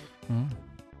überanstrengend.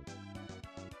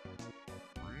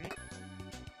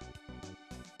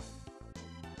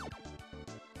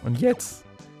 Und jetzt?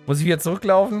 Muss ich wieder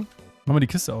zurücklaufen? Mach mal die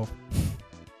Kiste auf.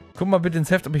 Guck mal bitte ins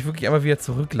Heft, ob ich wirklich einmal wieder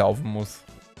zurücklaufen muss.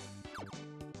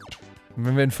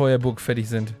 Wenn wir in Feuerburg fertig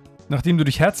sind. Nachdem du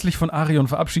dich herzlich von Arion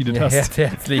verabschiedet hast,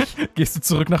 herzlich. gehst du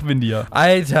zurück nach Windia.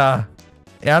 Alter!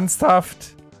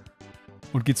 Ernsthaft?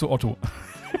 Und geh zu Otto.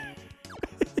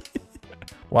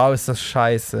 Wow, ist das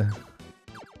scheiße.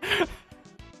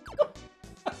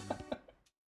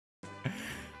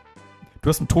 Du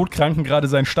hast einem Todkranken gerade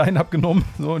seinen Stein abgenommen,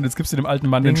 so, und jetzt gibst du dem alten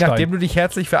Mann den Stein. Nachdem du dich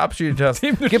herzlich verabschiedet hast.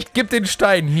 Gib den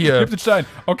Stein hier. Gib den Stein.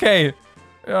 Okay.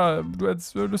 Ja, du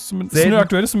hättest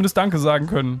zumindest Danke sagen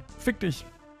können. Fick dich.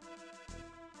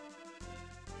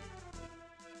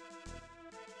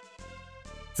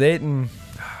 Selten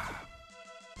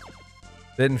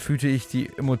fühlte ich die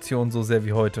Emotionen so sehr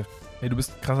wie heute. Hey, du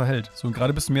bist ein krasser Held. So,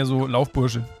 gerade bist du mehr so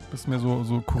Laufbursche. Bist mehr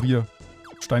so Kurier.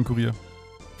 Steinkurier.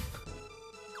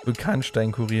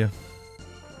 Vulkansteinkurier.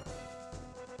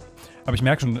 Aber ich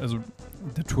merke schon, also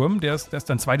der Turm, der ist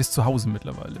dein zweites Zuhause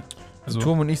mittlerweile. Also, der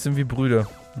Turm und ich sind wie Brüder.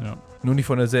 Ja. Nur nicht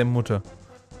von derselben Mutter.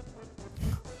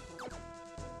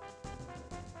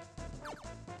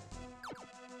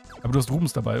 Aber du hast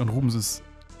Rubens dabei und Rubens ist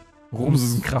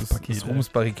ein Kraftpaket. Das ist Rubens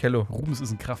Barrichello. Rubens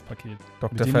ist ein Kraftpaket.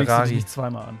 Dr. Mit dem Ferrari. legst du dich nicht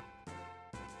zweimal an.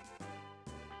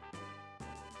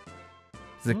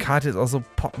 Diese Karte ist auch so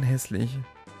pottenhässlich.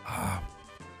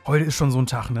 Heute ist schon so ein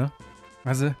Tag, ne?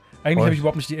 Also, eigentlich habe ich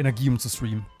überhaupt nicht die Energie, um zu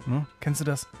streamen. Ne? Kennst du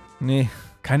das? Nee.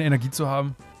 Keine Energie zu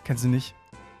haben? Kennst du nicht?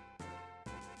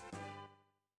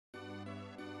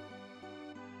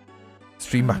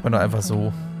 Stream macht man doch einfach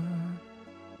so.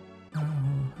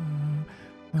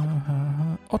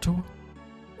 Otto.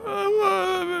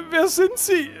 Wer sind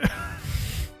Sie?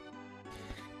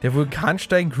 Der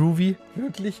Vulkanstein Groovy?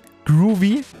 Wirklich?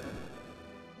 Groovy?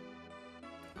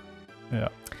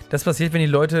 Ja. Das passiert, wenn die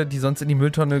Leute, die sonst in die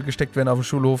Mülltonne gesteckt werden auf dem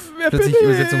Schulhof, plötzlich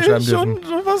Übersetzung schreiben dürfen.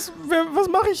 Was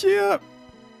mache ich hier?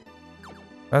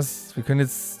 Was? Wir können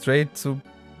jetzt straight zu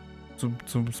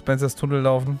Spencers Tunnel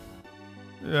laufen?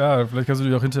 Ja, vielleicht kannst du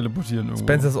dich auch hin teleportieren irgendwo.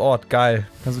 Spencers Ort, geil.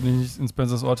 Kannst du dich nicht in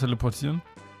Spencers Ort teleportieren?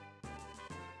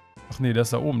 Ach nee, der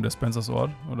ist da oben, der Spencers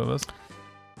Ort, oder was?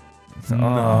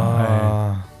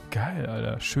 Nein. Geil,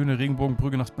 Alter. Schöne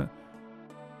Regenbogenbrücke nach Spencer.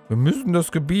 Wir müssen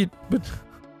das Gebiet mit...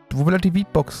 Wo bleibt die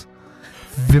Beatbox?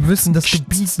 Wir müssen das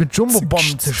Gebiet mit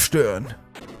Jumbo-Bomben zerstören.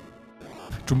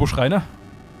 Jumbo-Schreiner?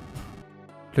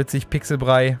 Plötzlich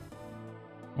Pixelbrei.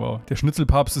 Wow, der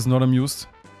Schnitzelpapst ist not amused.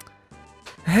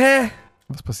 Hä?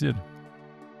 Was passiert?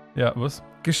 Ja, was?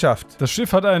 Geschafft. Das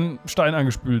Schiff hat einen Stein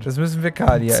angespült. Das müssen wir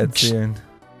Kalia erzählen.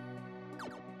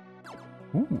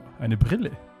 Eine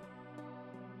Brille.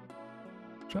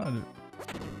 Schade.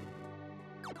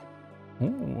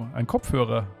 Oh, ein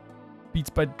Kopfhörer.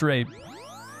 Beats by Dre.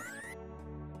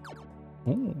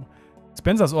 Oh.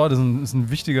 Spencers Ort ist ein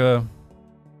wichtiger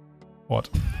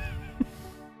Ort.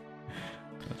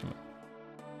 Warte mal.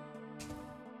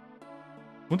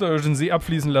 Unterirdischen See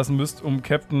abfließen lassen müsst, um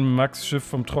Captain Max' Schiff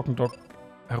vom Trockendock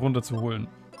herunterzuholen.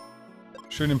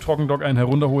 Schön im Trockendock einen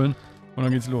herunterholen und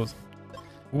dann geht's los.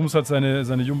 Rums hat seine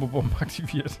Jumbo-Bomben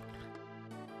aktiviert.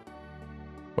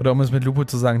 Oder um es mit Lupo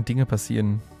zu sagen, Dinge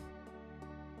passieren.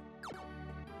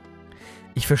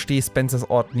 Ich verstehe Spencers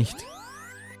Ort nicht.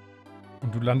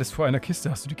 Und du landest vor einer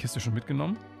Kiste. Hast du die Kiste schon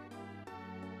mitgenommen?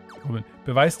 Moment.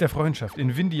 Beweis der Freundschaft.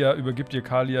 In Windia übergibt dir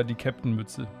Kalia die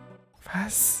Captain-Mütze.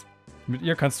 Was? Mit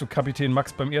ihr kannst du Kapitän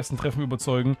Max beim ersten Treffen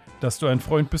überzeugen, dass du ein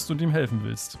Freund bist und ihm helfen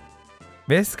willst.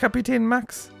 Wer ist Kapitän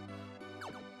Max?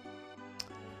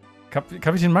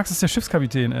 Kapitän Max ist der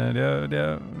Schiffskapitän. Hatte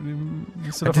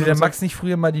der Max nicht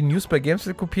früher mal die News bei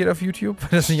Gamesel kopiert auf YouTube? War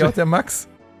das nicht auch der Max?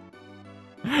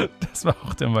 Das war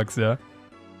auch der Max, ja.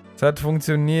 Es hat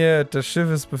funktioniert, das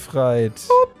Schiff ist befreit.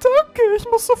 Oh, danke, ich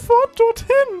muss sofort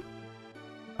dorthin.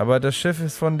 Aber das Schiff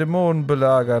ist von Dämonen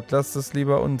belagert, lasst es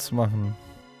lieber uns machen.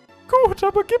 Gut,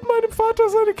 aber gib meinem Vater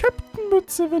seine Captain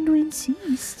Mütze, wenn du ihn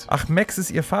siehst. Ach, Max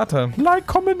ist ihr Vater. Like,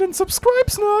 comment und subscribe,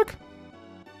 Snark.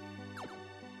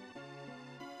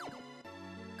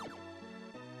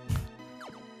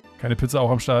 Keine Pizza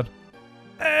auch am Start.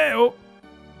 Ey, oh.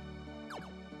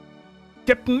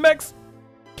 Captain Max.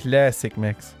 Classic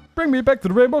Max. Bring me back to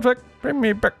the rainbow track. Bring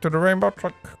me back to the rainbow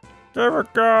track. Give a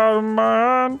girl in my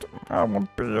hand. I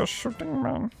won't be a shooting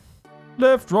man.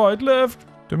 Left, right, left.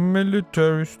 The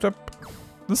military step.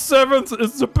 The seventh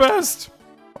is the best.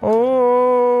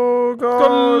 Oh,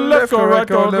 Go left, go right,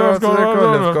 go left, go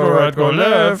left, go right, go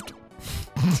left.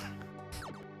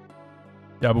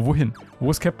 Ja, aber wohin? Wo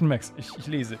ist Captain Max? Ich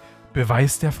lese.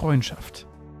 Beweis der Freundschaft.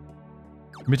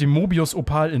 Mit dem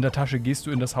Mobius-Opal in der Tasche gehst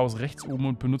du in das Haus rechts oben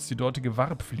und benutzt die dortige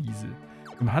Warpfliese.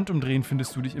 Im Handumdrehen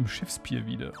findest du dich im Schiffspier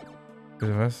wieder.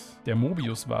 Bitte was? Der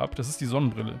Mobius-Warp, das ist die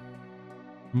Sonnenbrille.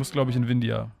 Du musst, glaube ich, in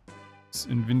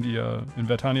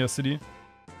Vertania City.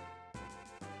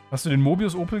 Hast du den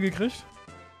Mobius-Opel gekriegt?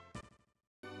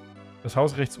 Das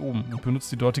Haus rechts oben und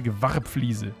benutzt die dortige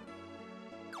Warpfliese.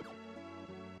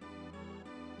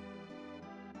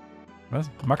 Was?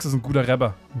 Max ist ein guter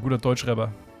Rapper. Ein guter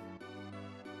Deutsch-Rapper.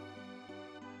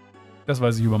 Das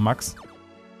weiß ich über Max.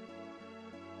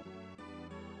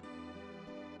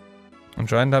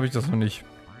 Anscheinend habe ich das noch nicht.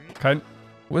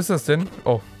 Wo ist das denn?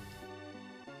 Oh.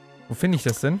 Wo finde ich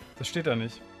das denn? Das steht da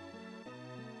nicht.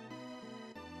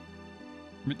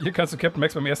 Mit ihr kannst du Captain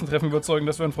Max beim ersten Treffen überzeugen,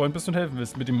 dass du ein Freund bist und helfen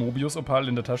willst. Mit dem Mobius-Opal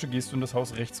in der Tasche gehst du in das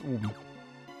Haus rechts oben.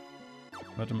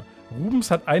 Warte mal.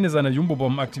 Rubens hat eine seiner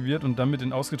Jumbo-Bomben aktiviert und damit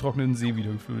den ausgetrockneten See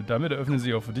wiedergefüllt. Damit eröffnen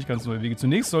sich auch für dich ganz neue Wege.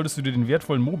 Zunächst solltest du dir den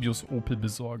wertvollen Mobius-Opel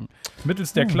besorgen.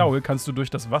 Mittels der Klaue kannst du durch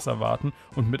das Wasser warten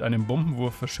und mit einem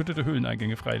Bombenwurf verschüttete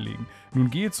Höhleneingänge freilegen. Nun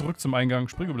gehe zurück zum Eingang,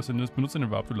 spring über das Hindernis, benutze den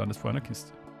Warp, du landest vor einer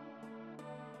Kiste.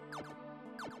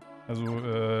 Also,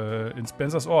 in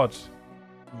Spencers Ort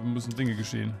müssen Dinge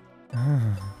geschehen.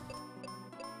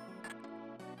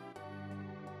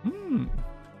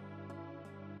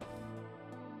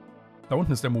 Da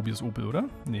unten ist der Mobius-Opel, oder?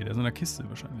 Nee, der ist in der Kiste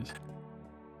wahrscheinlich.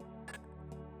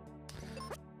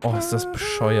 Oh, ist das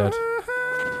bescheuert.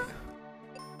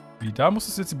 Wie, da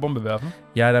musstest du jetzt die Bombe werfen?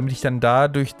 Ja, damit ich dann da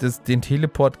durch den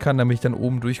Teleport kann, damit ich dann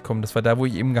oben durchkomme. Das war da, wo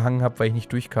ich eben gehangen habe, weil ich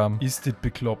nicht durchkam. Ist das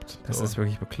bekloppt? Das ist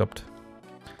wirklich bekloppt.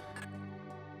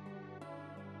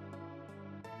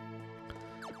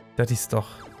 Das ist doch.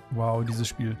 Wow, dieses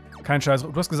Spiel. Kein Scheiß.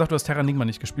 Du hast gesagt, du hast Terranigma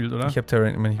nicht gespielt, oder? Ich habe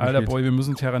Terranigma nicht gespielt. Alter Boy, wir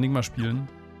müssen Terranigma spielen.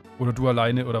 Oder du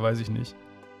alleine, oder weiß ich nicht.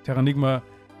 Terranigma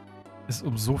ist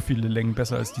um so viele Längen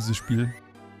besser als dieses Spiel.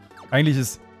 Eigentlich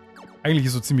ist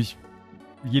so ziemlich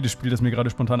jedes Spiel, das mir gerade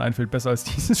spontan einfällt, besser als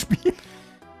dieses Spiel.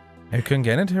 Ja, wir können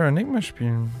gerne Terranigma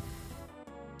spielen.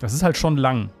 Das ist halt schon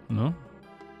lang, ne?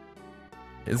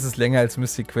 Ist es länger als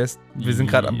Mystic Quest? Wir sind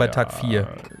gerade bei Tag 4.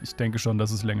 Ich denke schon,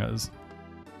 dass es länger ist.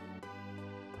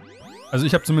 Also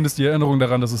ich habe zumindest die Erinnerung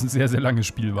daran, dass es ein sehr, sehr langes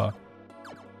Spiel war.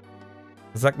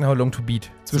 Sag How Long to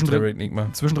Beat.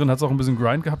 Zwischendrin hat es auch ein bisschen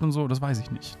Grind gehabt und so, das weiß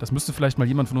ich nicht. Das müsste vielleicht mal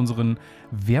jemand von unseren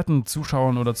werten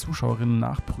Zuschauern oder Zuschauerinnen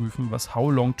nachprüfen, was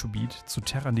How Long to Beat zu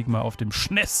Terranigma auf dem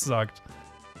SNES sagt.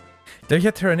 Ich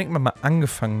habe Terranigma mal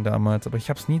angefangen damals, aber ich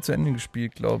habe es nie zu Ende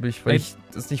gespielt, glaube ich, weil ich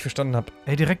das nicht verstanden habe.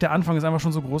 Ey, direkt der Anfang ist einfach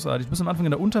schon so großartig. Du bist am Anfang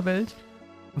in der Unterwelt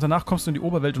und danach kommst du in die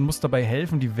Oberwelt und musst dabei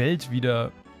helfen, die Welt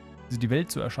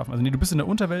zu erschaffen. Also nee, du bist in der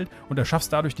Unterwelt und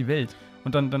erschaffst dadurch die Welt.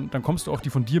 Und dann kommst du auf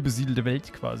die von dir besiedelte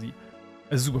Welt quasi.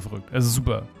 Es ist super verrückt. Es ist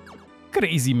super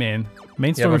crazy, man.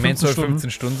 Main Story, ja, aber Main Story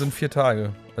 15 Stunden sind 4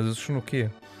 Tage. Also ist schon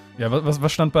okay. Ja,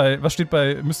 was steht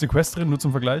bei Mystic Quest drin, nur zum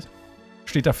Vergleich?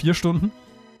 Steht da 4 Stunden?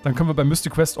 Dann können wir bei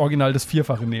Mystic Quest original das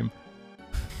Vierfache nehmen.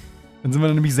 Dann sind wir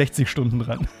dann nämlich 60 Stunden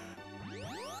dran.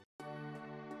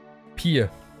 Pierre.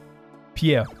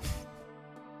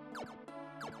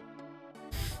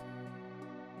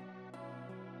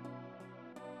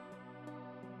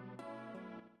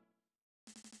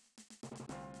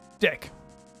 Deck.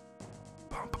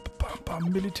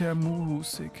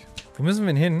 Militärmusik. Wo müssen wir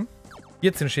denn hin?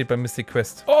 14 steht bei Mystic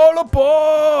Quest. All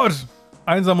aboard!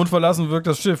 Einsam und verlassen wirkt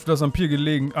das Schiff, das am Pier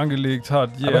angelegt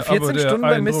hat. Yeah, aber 14 Stunden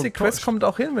bei Mystic Quest kommt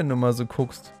auch hin, wenn du mal so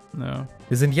guckst. Ja.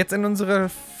 Wir sind jetzt in unserer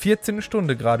 14.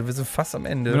 Stunde gerade. Wir sind fast am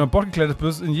Ende. Wenn du an Bord geklettert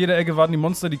bist, in jeder Ecke warten die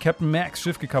Monster, die Captain Max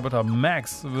Schiff gekappert haben.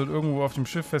 Max wird irgendwo auf dem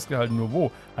Schiff festgehalten. Nur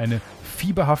wo? Eine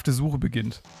fieberhafte Suche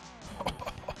beginnt.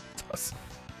 Das.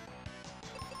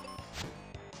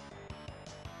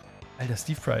 Alter,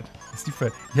 Steve Fried.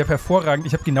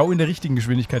 Ich habe genau in der richtigen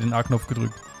Geschwindigkeit den A-Knopf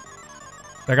gedrückt.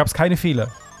 Da gab es keine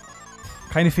Fehler.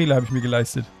 Keine Fehler habe ich mir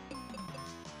geleistet.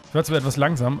 Ich war zwar etwas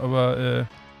langsam, aber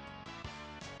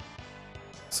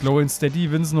slow and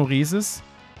steady wins no races.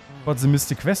 But the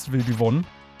Mystic Quest will be won.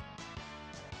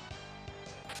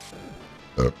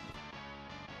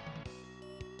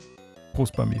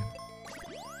 Prost bei mir.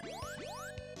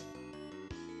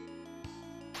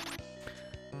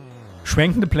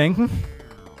 Schwenkende Planken.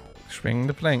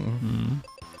 Schwenkende Planken. Mhm.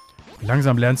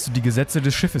 Langsam lernst du die Gesetze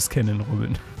des Schiffes kennen,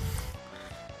 Robin.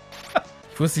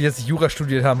 Ich wusste nicht, dass ich Jura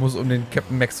studiert haben muss, um den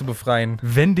Captain Max zu befreien.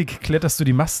 Wendig kletterst du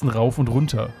die Masten rauf und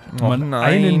runter. Um an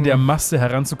einen der Maste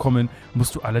heranzukommen,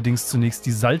 musst du allerdings zunächst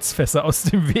die Salzfässer aus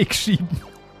dem Weg schieben.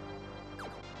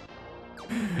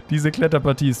 Diese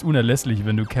Kletterpartie ist unerlässlich,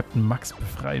 wenn du Captain Max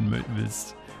befreien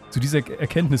willst. Zu dieser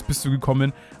Erkenntnis bist du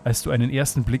gekommen, als du einen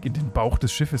ersten Blick in den Bauch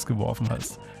des Schiffes geworfen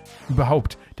hast.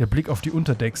 Überhaupt, der Blick auf die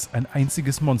Unterdecks, ein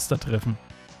einziges Monster treffen.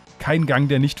 Kein Gang,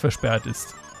 der nicht versperrt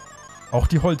ist. Auch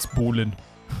die Holzbohlen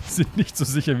sind nicht so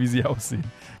sicher, wie sie aussehen.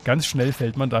 Ganz schnell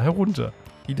fällt man da herunter.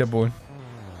 Wiederbohlen.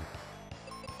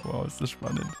 Wow, ist das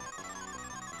spannend.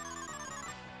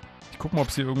 Ich guck mal, ob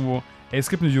es hier irgendwo... Ey, es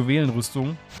gibt eine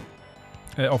Juwelenrüstung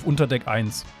auf Unterdeck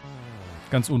 1.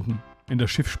 Ganz unten, in der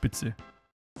Schiffsspitze.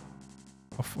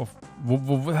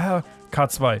 K2.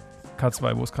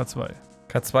 K2, wo ist K2?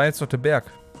 K2 ist doch der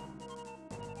Berg.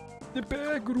 Der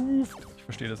Berg ruft. Ich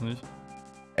verstehe das nicht.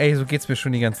 Ey, so geht's mir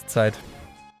schon die ganze Zeit.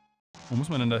 Wo muss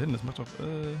man denn da hin? Das macht doch...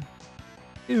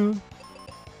 Du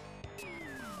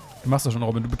machst das schon,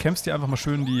 Robin. Du bekämpfst hier einfach mal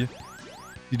schön die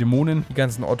Dämonen. Die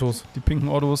ganzen Ottos. Die pinken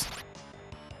Ottos.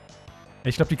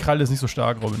 Ich glaube, die Kralle ist nicht so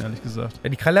stark, Robin, ehrlich gesagt. Ja,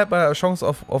 die Kralle hat mal Chance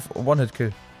auf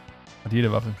One-Hit-Kill. Hat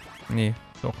jede Waffe. Nee.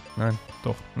 Doch. Nein.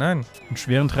 Doch. Nein. Einen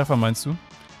schweren Treffer, meinst du?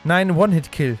 Nein,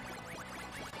 One-Hit-Kill.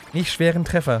 Nicht schweren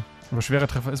Treffer. Aber schwerer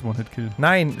Treffer ist One-Hit-Kill.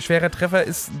 Nein, schwerer Treffer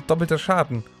ist doppelter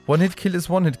Schaden. One-Hit-Kill ist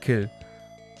One-Hit-Kill.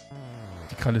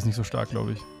 Die Kralle ist nicht so stark,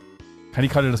 glaube ich. Kann die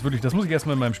Kralle das wirklich? Das muss ich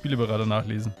erstmal in meinem Spieleberater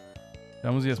nachlesen.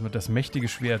 Da muss ich erstmal das mächtige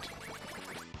Schwert.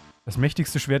 Das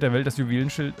mächtigste Schwert der Welt, das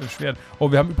Juwelenschwert.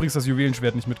 Oh, wir haben übrigens das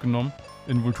Juwelenschwert nicht mitgenommen.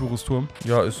 In Vulturus Turm.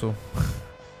 Ja, ist so.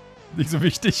 Nicht so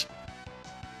wichtig.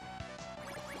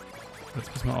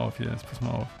 Jetzt pass mal auf hier, jetzt pass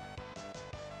mal auf.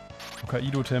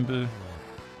 Hokkaido-Tempel.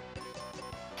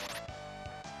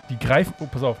 Die Greifen... Oh,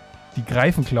 pass auf. Die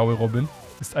Greifenklaue, Robin,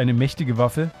 ist eine mächtige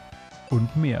Waffe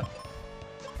und mehr.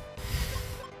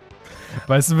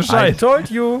 Weißt du Bescheid? I told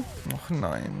you. Och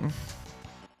nein.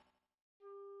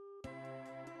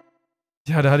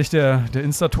 Ja, da hatte ich der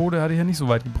Insta-Tode hatte ich ja nicht so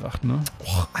weit gebracht, ne?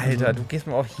 Och, Alter, du gehst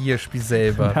mal auch hier, spiel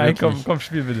selber. Nein, komm,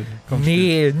 spiel bitte. Komm,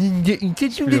 nee, das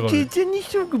ja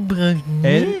nicht so gebracht.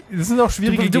 Nee. Das sind auch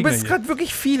schwierige Gegner. Du bist gerade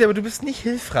wirklich viel, aber du bist nicht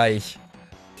hilfreich.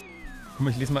 Guck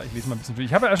mal, ich lese mal ein bisschen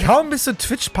durch. Kaum bist du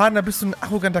Twitch-Partner, bist du ein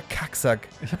arroganter Kacksack.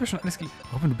 Ich habe ja schon alles gelesen.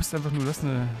 Robin, du bist einfach nur, das ist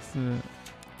eine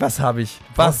Was habe ich?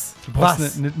 Was? Du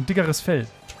brauchst ein dickeres Fell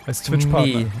als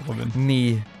Twitch-Partner, Robin.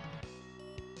 Nee.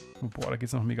 Oh, boah, da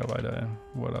geht's noch mega weiter, ey.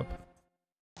 What up?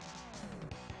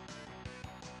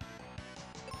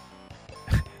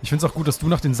 Ich find's auch gut, dass du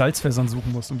nach den Salzfässern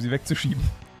suchen musst, um sie wegzuschieben.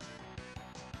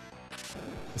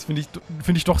 Das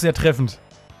find ich doch sehr treffend.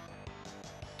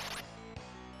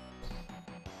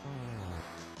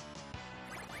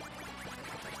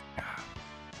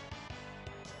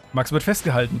 Max wird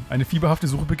festgehalten. Eine fieberhafte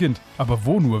Suche beginnt. Aber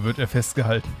wo nur wird er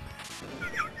festgehalten?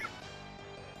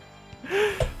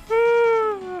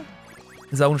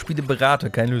 Ist auch ein Spieleberater,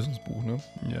 kein Lösungsbuch, ne?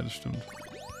 Ja, das stimmt.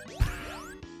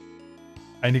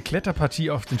 Eine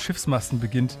Kletterpartie auf den Schiffsmasten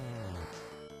beginnt.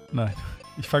 Nein,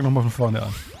 ich fange nochmal von vorne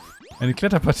an. Eine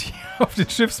Kletterpartie auf den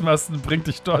Schiffsmasten bringt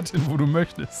dich dorthin, wo du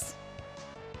möchtest.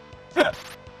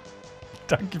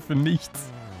 Danke für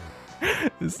nichts.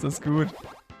 Ist das gut?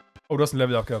 Oh, du hast ein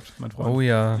Level up gehabt, mein Freund. Oh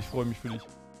ja. Ich freue mich für dich.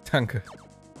 Danke.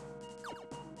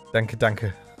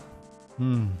 Danke.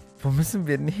 Wo müssen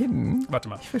wir denn hin? Warte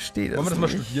mal. Ich verstehe das. Wollen wir das mal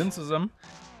studieren zusammen?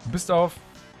 Du bist auf...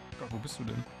 Gott, wo bist du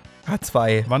denn?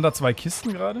 K2. Waren da 2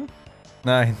 Kisten gerade?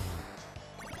 Nein.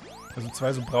 Also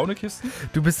 2 so braune Kisten?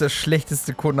 Du bist der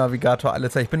schlechteste Co-Navigator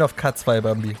aller Zeiten. Ich bin auf K2,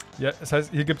 Bambi. Ja, das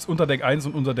heißt, hier gibt es Unterdeck 1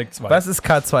 und Unterdeck 2. Was ist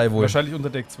K2 wohl? Wahrscheinlich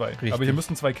Unterdeck 2. Richtig. Aber hier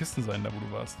müssten 2 Kisten sein, da wo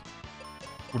du warst.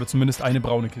 Oder zumindest eine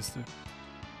braune Kiste.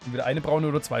 Entweder eine braune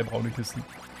oder 2 braune Kisten.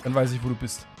 Dann weiß ich, wo du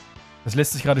bist. Das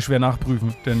lässt sich gerade schwer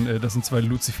nachprüfen, denn das sind 2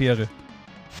 Luzifere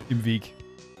im Weg.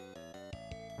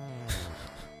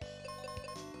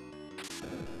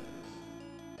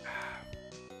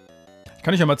 Ich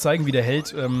kann euch ja mal zeigen, wie der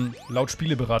Held laut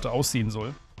Spieleberater aussehen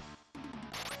soll.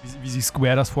 Wie sich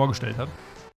Square das vorgestellt hat.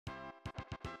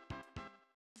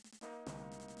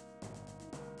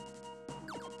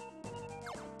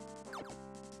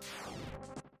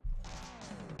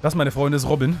 Das, meine Freunde, ist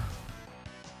Robin.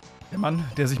 Der Mann,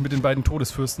 der sich mit den beiden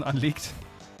Todesfürsten anlegt.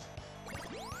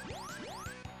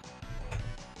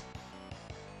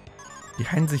 Die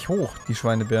heilen sich hoch, die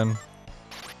Schweinebären.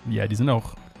 Ja, die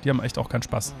haben echt auch keinen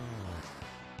Spaß.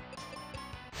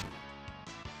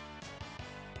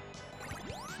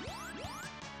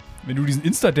 Wenn du diesen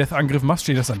Insta-Death-Angriff machst,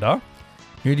 steht das dann da?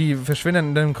 Nee, die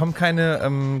verschwinden, dann kommt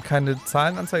keine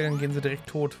Zahlenanzeige, dann gehen sie direkt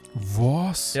tot.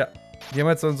 Was? Ja. Die haben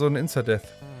jetzt so einen Insta-Death.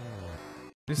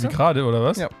 Wie gerade, oder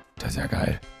was? Ja. Das ist ja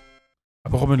geil.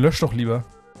 Aber Robin, lösch doch lieber.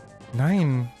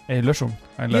 Nein. Ey, Löschung.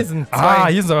 Hier sind 2. Ah,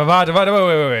 hier sind aber,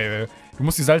 warte. Du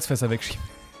musst die Salzfässer wegschieben.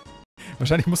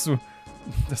 Wahrscheinlich musst du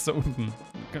das da unten.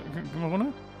 Geh mal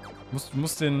runter. Du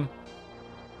musst den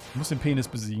Penis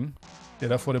besiegen, der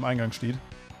da vor dem Eingang steht.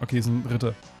 Okay, ist ein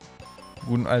Ritter.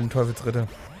 Guten alten Teufelsritter.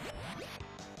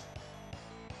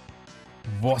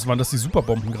 Boah, was waren das die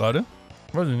Superbomben gerade?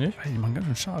 Weiß ich nicht. Ey, die machen ganz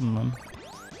schön Schaden, Mann.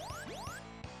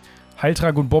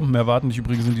 Heiltrank und Bomben erwarten dich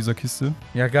übrigens in dieser Kiste.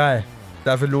 Ja, geil.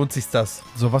 Dafür lohnt sich das.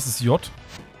 So, was ist J?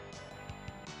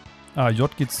 Ah,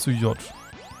 J geht's zu J.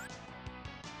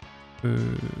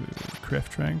 Craft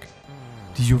Trank.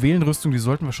 Die Juwelenrüstung, die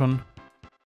sollten wir schon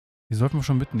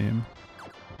mitnehmen.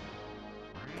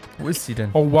 Wo ist sie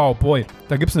denn? Oh wow, boy.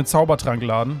 Da gibt's einen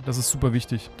Zaubertrankladen. Das ist super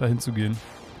wichtig, da hinzugehen.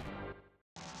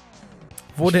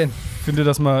 Wo denn? Ich finde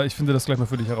das gleich mal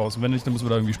für dich heraus. Und wenn nicht, dann müssen wir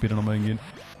da irgendwie später nochmal hingehen.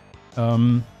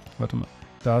 Warte mal.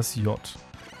 Da ist J.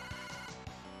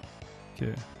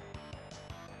 Okay.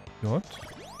 J.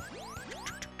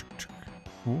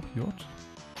 Hoch, J.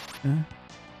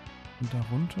 Und da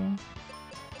runter.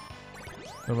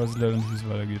 Da weiß ich leider nicht, wie es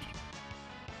weitergeht.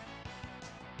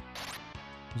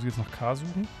 Muss ich jetzt nach K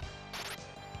suchen?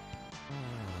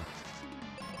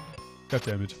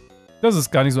 Goddammit. Das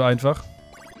ist gar nicht so einfach.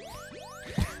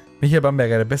 Michael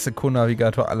Bamberger, der beste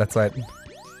Co-Navigator aller Zeiten.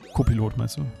 Co-Pilot,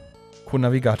 meinst du?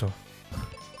 Co-Navigator.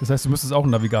 Das heißt, du müsstest auch ein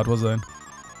Navigator sein.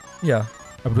 Ja.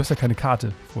 Aber du hast ja keine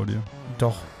Karte vor dir.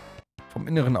 Doch. Vom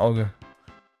inneren Auge.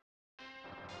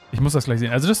 Ich muss das gleich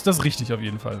sehen. Also das ist richtig auf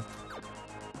jeden Fall.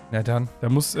 Na dann. Da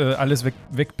muss alles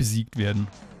wegbesiegt werden.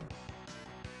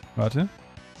 Warte.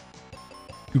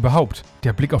 Überhaupt.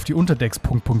 Der Blick auf die Unterdecks. ...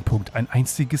 Ein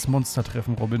einziges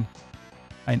Monstertreffen, Robin.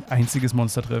 Ein einziges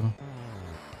Monstertreffen.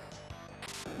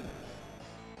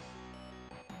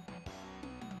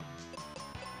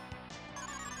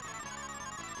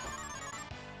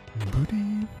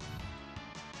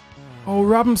 Oh,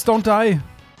 Rubbens, don't die.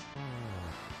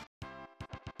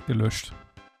 Gelöscht.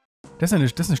 Das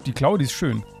ist nicht die Klaue, die ist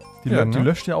schön. Die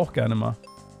löscht ja auch gerne mal.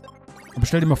 Aber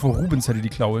stell dir mal vor, Rubens hätte die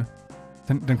Klaue.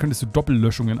 Dann könntest du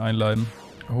Doppellöschungen einleiten.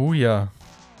 Oh ja.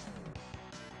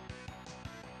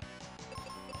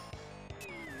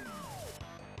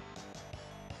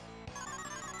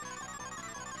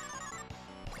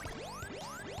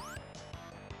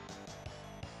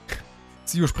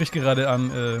 Sio spricht gerade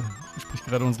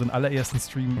unseren allerersten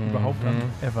Stream überhaupt an.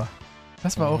 Ever.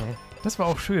 Das war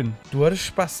auch schön. Du hattest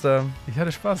Spaß da. Ich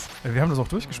hatte Spaß. Wir haben das auch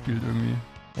durchgespielt irgendwie.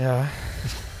 Ja.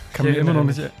 Ich kann mir immer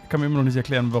noch nicht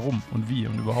erklären, warum und wie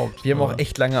und überhaupt. Wir haben auch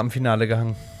echt lange am Finale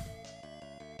gehangen.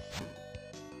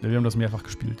 Ja, wir haben das mehrfach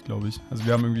gespielt, glaube ich. Also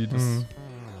wir haben irgendwie das...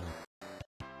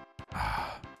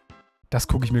 Das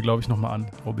gucke ich mir, glaube ich, nochmal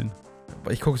an, Robin.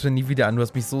 Ich gucke es mir nie wieder an. Du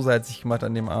hast mich so salzig gemacht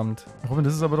an dem Abend. Robin,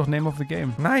 das ist aber doch Name of the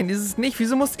Game. Nein, ist es nicht.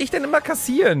 Wieso muss ich denn immer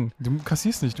kassieren? Du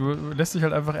kassierst nicht. Du lässt dich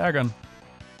halt einfach ärgern.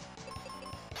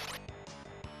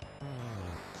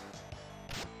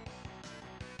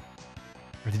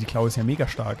 Alter, die Klaue ist ja mega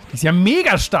stark. Die ist ja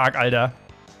mega stark, Alter.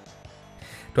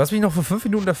 Du hast mich noch vor 5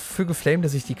 Minuten dafür geflamed,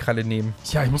 dass ich die Kralle nehme.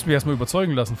 Tja, ich muss mich erstmal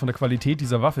überzeugen lassen von der Qualität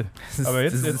dieser Waffe.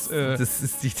 Das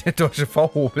ist der deutsche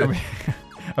V-Hobel.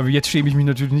 Aber jetzt schäme ich mich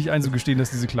natürlich nicht einzugestehen,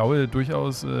 dass diese Klaue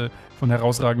durchaus von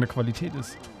herausragender Qualität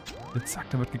ist. Jetzt zack,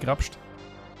 da wird gegrapscht.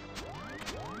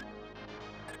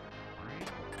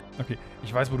 Okay,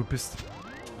 ich weiß, wo du bist.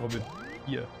 Robin,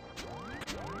 hier.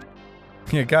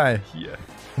 Ja, geil. Hier.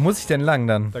 Wo muss ich denn lang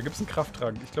dann? Da gibt es einen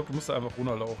Krafttrank. Ich glaube, du musst da einfach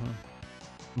runterlaufen.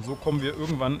 Und so kommen wir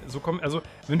irgendwann, also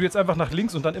wenn du jetzt einfach nach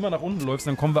links und dann immer nach unten läufst,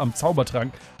 dann kommen wir am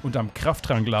Zaubertrank und am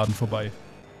Krafttrankladen vorbei.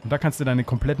 Und da kannst du deine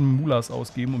kompletten Mulas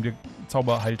ausgeben, um dir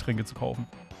Zauberheiltränke zu kaufen.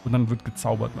 Und dann wird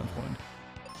gezaubert, mein Freund.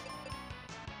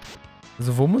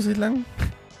 Also wo muss ich lang?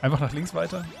 Einfach nach links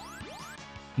weiter.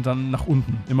 Und dann nach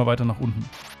unten. Immer weiter nach unten.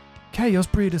 Chaos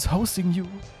Breed is hosting you.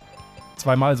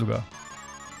 2-mal sogar.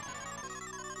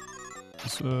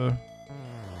 Das,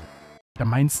 da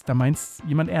meinst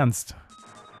jemand ernst.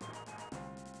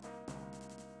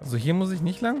 Also hier muss ich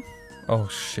nicht lang? Oh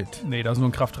shit. Nee, da ist nur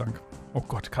ein Krafttrank. Oh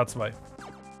Gott, K2.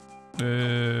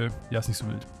 Ja, ist nicht so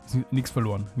wild. Nichts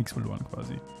verloren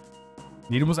quasi.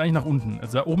 Nee, du musst eigentlich nach unten.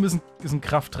 Also da oben ist ein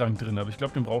Krafttrank drin, aber ich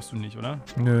glaube, den brauchst du nicht, oder?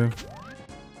 Nö.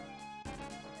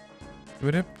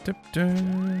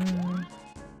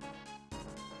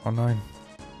 Oh nein.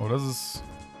 Oh, das ist...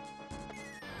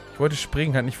 Ich wollte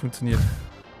springen, hat nicht funktioniert.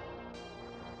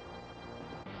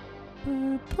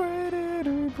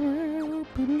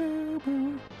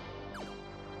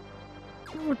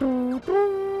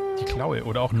 Die Klaue.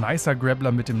 Oder auch Nicer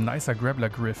Grabbler mit dem Nicer Grabbler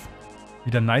Griff.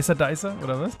 Wieder Nicer Dicer,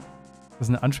 oder was? Das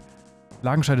ist eine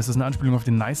Lagenscheid, ist das eine Anspielung auf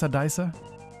den Nicer Dicer?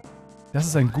 Das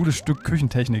ist ein gutes Stück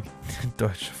Küchentechnik.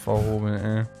 Deutsche Vorhobel,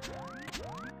 ey.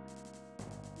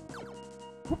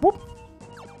 Wupp, wupp.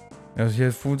 Ja,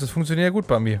 das funktioniert ja gut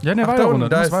bei mir. Ja, ne, weiter runter.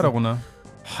 Du musst weiter runter.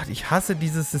 Oh, ich hasse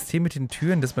dieses System mit den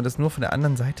Türen, dass man das nur von der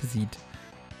anderen Seite sieht.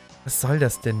 Was soll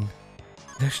das denn?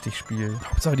 Lösch dich, Spiel.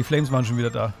 Hauptsache, die Flames waren schon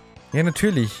wieder da. Ja,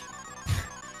 natürlich.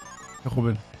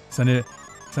 Robin, seine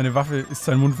Waffe ist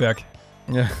sein Mundwerk.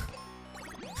 Ja.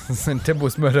 Sein Tempo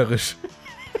ist mörderisch.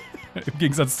 Im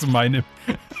Gegensatz zu meinem.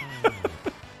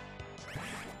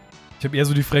 Ich habe eher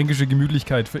so die fränkische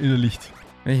Gemütlichkeit verinnerlicht.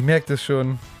 Ich merke das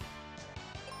schon.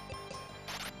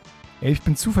 Ey, ich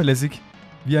bin zuverlässig.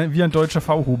 Wie ein deutscher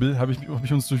V-Hobel habe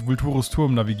ich uns durch Vulturus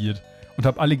Turm navigiert. Und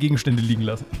habe alle Gegenstände liegen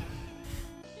lassen.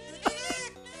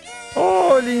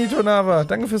 Oh, Linitonava,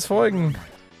 danke fürs Folgen.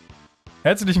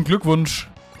 Herzlichen Glückwunsch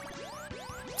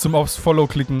zum aufs Follow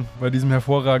klicken bei diesem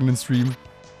hervorragenden Stream.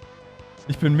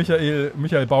 Ich bin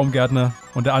Michael Baumgärtner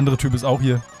und der andere Typ ist auch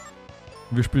hier.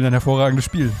 Und wir spielen ein hervorragendes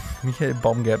Spiel. Michael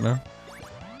Baumgärtner.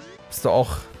 Bist du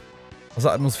auch aus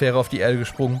der Atmosphäre auf die Erde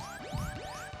gesprungen?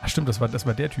 Ach stimmt, das war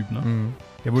der Typ, ne? Mhm.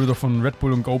 Der wurde doch von Red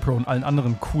Bull und GoPro und allen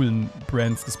anderen coolen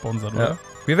Brands gesponsert, oder? Ja.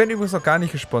 Wir werden übrigens auch gar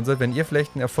nicht gesponsert. Wenn ihr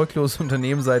vielleicht ein erfolgloses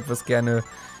Unternehmen seid, was gerne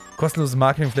kostenlose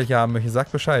Marketingfläche haben möchte,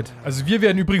 sagt Bescheid. Also wir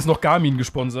werden übrigens noch Garmin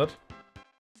gesponsert.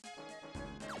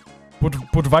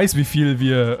 Bud weiß, wie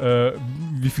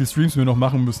viel Streams wir noch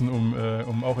machen müssen,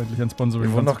 um auch endlich ein Sponsoring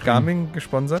Wir wurden noch Garmin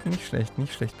gesponsert? Nicht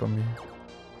schlecht bei mir.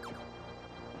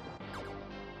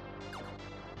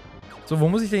 So, wo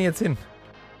muss ich denn jetzt hin?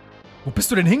 Wo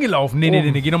bist du denn hingelaufen?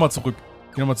 Nee, geh nochmal zurück.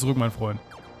 Geh nochmal zurück, mein Freund.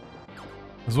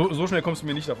 So schnell kommst du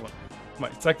mir nicht davon. Mal,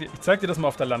 ich zeig dir das mal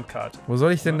auf der Landkarte. Wo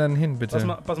soll ich denn dann hin, bitte?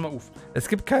 Pass mal auf. Es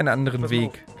gibt keinen anderen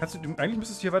Weg. Eigentlich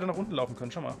müsstest du hier weiter nach unten laufen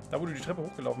können. Schau mal. Da, wo du die Treppe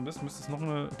hochgelaufen bist, müsste es noch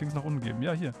eine Dings nach unten geben.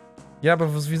 Ja, hier. Ja,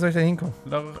 aber wie soll ich da hinkommen?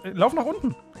 Lauf nach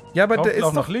unten. Ja, aber der ist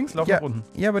lauf nach links, lauf nach unten.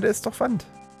 Ja, aber der ist doch Wand.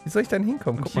 Wie soll ich dann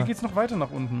hinkommen? Und hier geht's noch weiter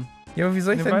nach unten. Ja, aber wie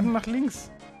soll ich denn... weiter nach links.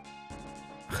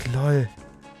 Ach, lol.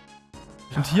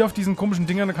 Und hier auf diesen komischen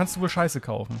Dingern, da kannst du wohl Scheiße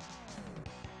kaufen.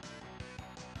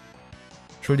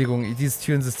 Entschuldigung, dieses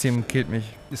Türensystem killt mich.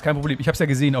 Ist kein Problem. Ich hab's ja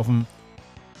gesehen auf dem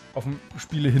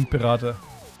Spieleberater.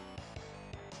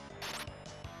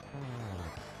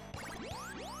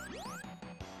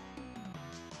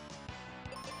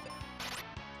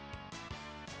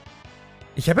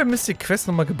 Ich habe ja Mystic Quest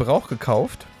nochmal Gebrauch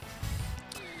gekauft.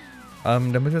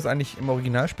 Damit wir es eigentlich im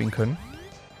Original spielen können.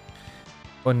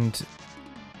 Und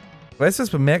weißt du, was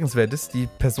bemerkenswert ist? Die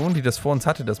Person, die das vor uns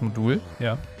hatte, das Modul,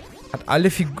 ja,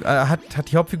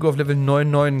 hat die Hauptfigur auf Level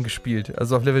 99 gespielt.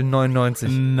 Also auf Level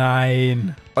 99.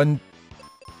 Nein. Und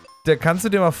da kannst du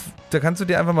dir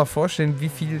einfach mal vorstellen, wie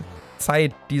viel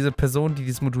Zeit diese Person, die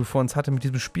dieses Modul vor uns hatte, mit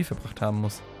diesem Spiel verbracht haben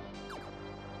muss.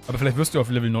 Aber vielleicht wirst du auf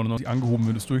Level 99 angehoben,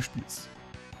 wenn du es durchspielst.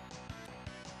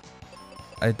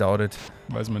 I doubt it.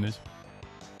 Weiß man nicht.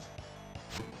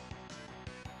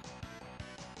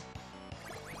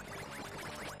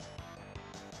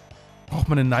 Braucht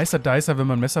man einen Nicer Dicer, wenn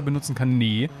man ein Messer benutzen kann?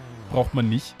 Nee, braucht man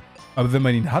nicht. Aber wenn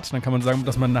man ihn hat, dann kann man sagen,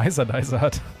 dass man einen Nicer Dicer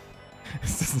hat.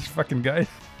 Ist das nicht fucking geil?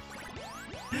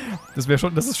 Das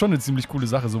ist schon eine ziemlich coole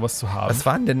Sache, sowas zu haben. Was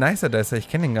war denn der Nicer Dicer? Ich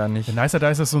kenne den gar nicht. Der Nicer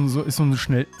Dicer ist so ein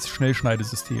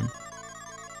Schnellschneidesystem.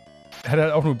 Er hat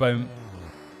halt auch nur beim...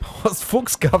 Horst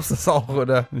Fuchs gab's das auch,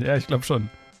 oder? Ja, ich glaube schon.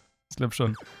 Das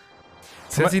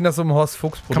hört sich nach so einem Horst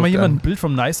Fuchs-Produkt Kann mal jemand ein Bild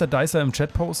vom Nicer Dicer im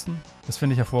Chat posten? Das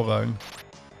finde ich hervorragend.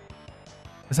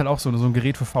 Ist halt auch so ein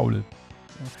Gerät für Faule.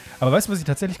 Aber weißt du, was ich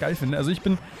tatsächlich geil finde? Also ich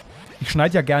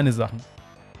schneide ja gerne Sachen.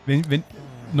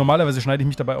 Normalerweise schneide ich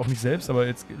mich dabei auch nicht selbst, aber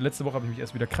letzte Woche habe ich mich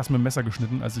erst wieder krass mit dem Messer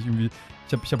geschnitten, als ich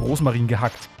hab Rosmarin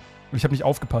gehackt. Und ich habe nicht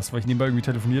aufgepasst, weil ich nebenbei irgendwie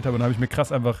telefoniert habe und dann habe ich mir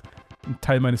krass einfach einen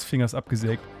Teil meines Fingers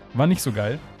abgesägt. War nicht so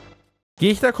geil.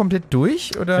 Gehe ich da komplett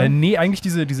durch, oder? Nee, eigentlich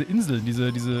diese Inseln,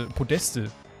 diese Podeste.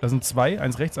 Da sind zwei,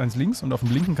 eins rechts, eins links und auf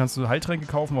dem linken kannst du Heiltränke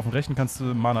kaufen, auf dem rechten kannst du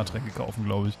Mana-Tränke kaufen,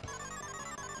 glaube ich.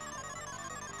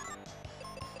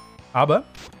 Aber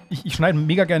ich schneide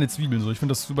mega gerne Zwiebeln so. Ich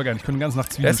finde das super geil. Ich könnte den ganzen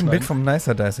Tag Zwiebeln schneiden. Da ist ein Bild vom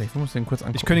Nicer Dicer. Ich muss den kurz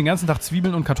angucken. Ich könnte den ganzen Tag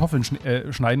Zwiebeln und Kartoffeln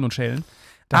schneiden und schälen.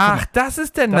 Ach, das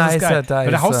ist der Nicer Dicer.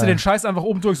 Weil da haust du den Scheiß einfach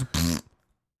oben durch. So,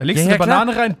 da legst du eine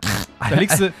Banane rein. Da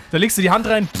legst du die Hand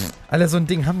rein. Alter, so ein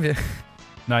Ding haben wir.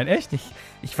 Nein, echt?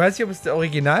 Ich weiß nicht, ob es der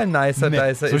Original Nicer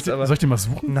Dicer ist, aber... Soll ich den mal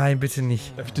suchen? Nein, bitte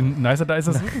nicht. Darf ich den Nicer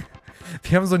Dicer suchen?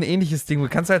 Wir haben so ein ähnliches Ding. Du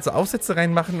kannst halt so Aufsätze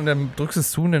reinmachen und dann drückst du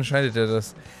es zu und dann schneidet er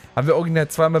das. Haben wir original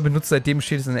zweimal benutzt, seitdem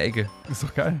steht es in der Ecke. Ist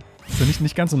doch geil. Ist ja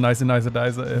nicht ganz so nice,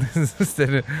 ey. Das ist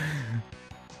der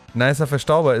nicer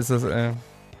Verstauber, ist das,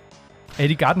 Ey,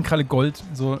 die Gartenkralle Gold,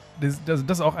 so, das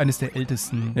ist auch eines der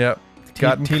ältesten. Ja,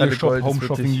 Gartenkralle Gold, Home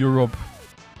Shopping Europe.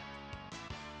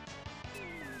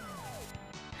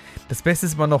 Das Beste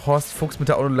ist immer noch Horst Fuchs mit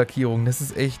der Autolackierung. Das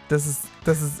ist echt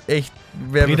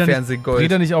Werbefernsehgold.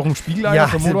 Dreht er nicht auch ein Spiegelei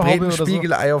auf der Motorhaube oder so?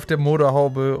 Spiegelei auf der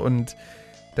Motorhaube und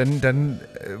dann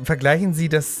vergleichen sie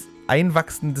das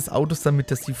Einwachsen des Autos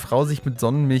damit, dass die Frau sich mit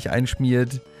Sonnenmilch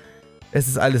einschmiert. Es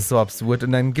ist alles so absurd.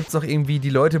 Und dann gibt es auch irgendwie die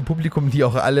Leute im Publikum, die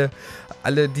auch alle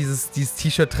dieses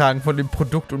T-Shirt tragen von dem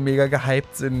Produkt und mega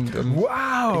gehypt sind. Und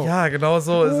wow! Ja, genau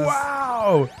so ist es.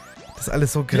 Wow! Das ist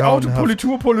alles so grauenhaft. Die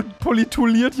Autopolitur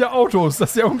polituliert ja Autos.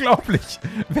 Das ist ja unglaublich.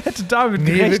 Wer hätte damit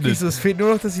gerechnet? Wirklich so. Es fehlt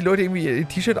nur noch, dass die Leute irgendwie ihr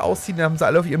T-Shirt ausziehen, dann haben sie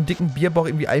alle auf ihrem dicken Bierbauch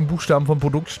irgendwie einen Buchstaben vom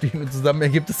Produkt stehen und zusammen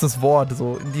ergibt es das Wort.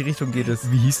 So in die Richtung geht es.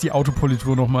 Wie hieß die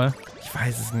Autopolitur nochmal? Ich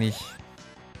weiß es nicht.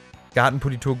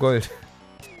 Gartenpolitur Gold.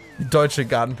 Die deutsche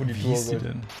Gartenpolitur. Wie hieß die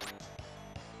denn?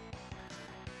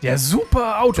 Der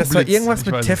super Autoblitz. Das war irgendwas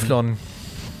mit Teflon.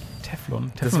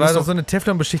 Teflon? Das war doch so eine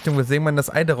Teflon-Beschichtung, weswegen man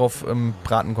das Ei darauf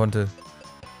braten konnte.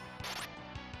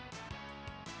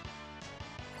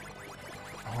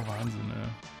 Oh, Wahnsinn, ey.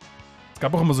 Es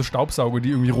gab auch immer so Staubsauger,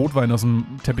 die irgendwie Rotwein aus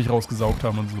dem Teppich rausgesaugt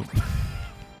haben und so.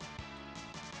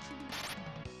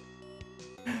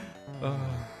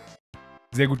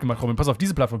 Sehr gut gemacht, Robin. Pass auf,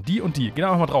 diese Plattform, die und die. Geh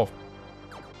da auch mal drauf.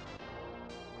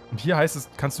 Und hier heißt es,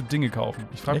 kannst du Dinge kaufen.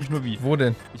 Ich frage mich nur wie. Wo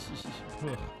denn?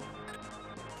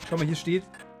 Schau mal, hier steht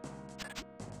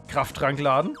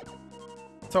Krafttrankladen.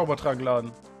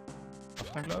 Zaubertrankladen.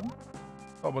 Krafttrankladen?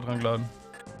 Zaubertrankladen.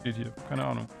 Steht hier. Keine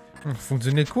Ahnung.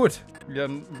 Funktioniert gut. Ja,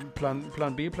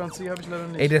 Plan B, Plan C habe ich leider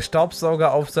nicht. Ey, der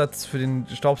Staubsaugeraufsatz für den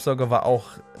Staubsauger war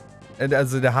auch...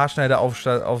 Also der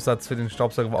Haarschneideraufsatz für den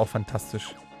Staubsauger war auch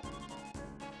fantastisch.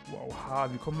 Wow,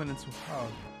 H. Wie kommt man denn zu H?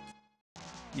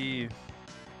 G.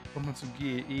 Wie kommt man zu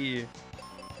G? E.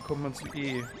 Wie kommt man zu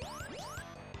E?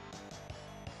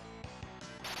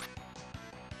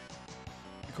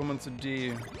 Wie kommt man zu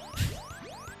D?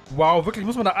 Wow, wirklich?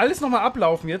 Muss man da alles nochmal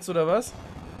ablaufen jetzt, oder was?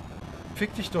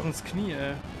 Fick dich doch ins Knie,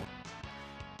 ey.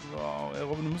 Wow, ey,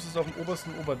 Robin, du müsstest auf dem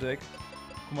obersten Oberdeck.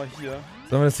 Guck mal hier.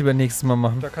 Sollen wir das lieber nächstes Mal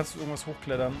machen? Da kannst du irgendwas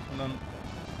hochklettern und dann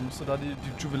musst du da die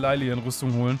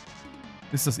Juwelier-Rüstung holen.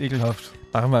 Ist das ekelhaft.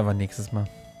 Machen wir einfach nächstes Mal.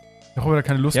 Ich habe da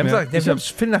keine Lust mehr. Wir haben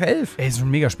Viertel nach 11. Ey, ist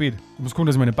schon mega spät. Du musst gucken,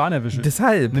 dass ich meine Bahn erwische.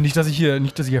 Deshalb. Nicht, dass ich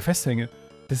hier festhänge.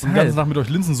 Und den ganzen Tag mit euch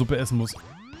Linsensuppe essen muss.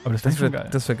 Aber das wäre schon geil.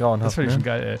 Das wäre grauenhaft. Das wäre schon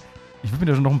geil, ey. Ich würde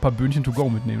mir da schon noch ein paar Böhnchen to go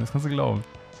mitnehmen, das kannst du glauben.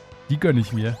 Die gönne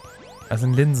ich mir. Das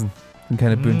sind Linsen. Das sind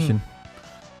keine Böhnchen.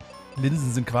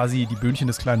 Linsen sind quasi die Böhnchen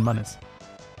des kleinen Mannes.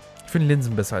 Ich finde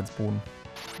Linsen besser als Bohnen.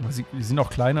 Aber die sind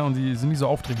auch kleiner und die sind nicht so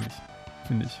aufdringlich,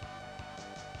 finde ich.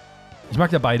 Ich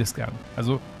mag ja beides gern.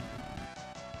 Also,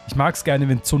 ich mag es gerne,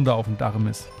 wenn Zunder auf dem Darm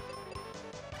ist.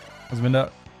 Also wenn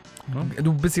da... Ne?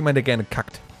 Du bist jemand, der gerne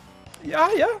kackt. Ja,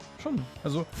 schon.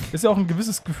 Also, ist ja auch ein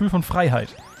gewisses Gefühl von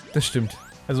Freiheit. Das stimmt.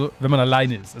 Also, wenn man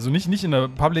alleine ist. Also nicht in der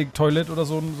Public Toilet oder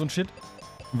so ein Shit.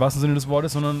 Im wahrsten Sinne des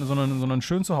Wortes, sondern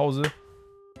schön zu Hause.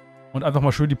 Und einfach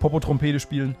mal schön die Popo-Trompete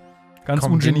spielen. Ganz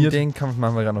ungeniert. Den Kampf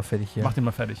machen wir gerade noch fertig hier. Mach den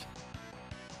mal fertig.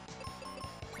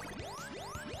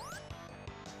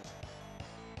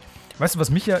 Weißt du,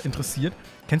 was mich ja interessiert?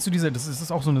 Kennst du das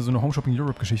ist auch so eine Home Shopping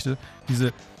Europe Geschichte.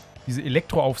 Diese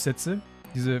Elektroaufsätze,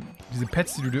 diese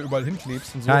Pads, die du dir überall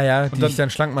hinklebst und so. Ja, die dich dann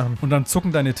schlank machen. Und dann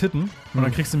zucken deine Titten und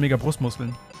dann kriegst du mega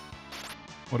Brustmuskeln.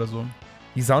 Oder so.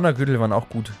 Die Saunagürtel waren auch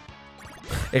gut.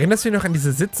 Erinnerst du dich noch an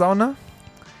diese Sitzsauna?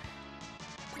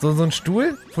 So ein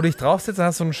Stuhl, wo du dich drauf sitzt, dann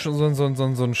hast du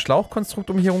so ein Schlauchkonstrukt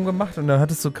um hier rum gemacht und dann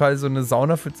hattest du quasi so eine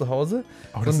Sauna für zu Hause.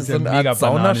 Oh, das ist ja eine mega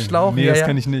Saunaschlauch. Nee, das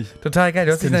kann ich nicht. Total geil.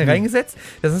 Du hast dich dann reingesetzt,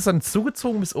 das ist dann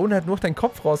zugezogen bis oben, hat nur dein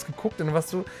Kopf rausgeguckt und dann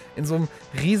warst du in so einem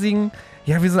riesigen,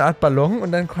 ja, wie so eine Art Ballon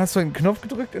und dann hast du einen Knopf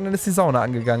gedrückt und dann ist die Sauna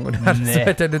angegangen und dann hattest du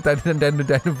halt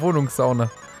deine Wohnungssauna.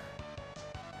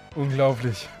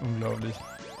 Unglaublich, unglaublich.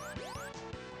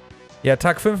 Ja,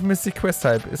 Tag 5 Mystic Quest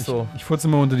Type, ist so. Ich furze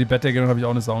immer unter die Bettdecke und dann habe ich auch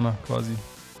eine Sauna, quasi.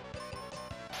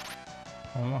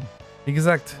 Oh. Wie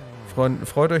gesagt,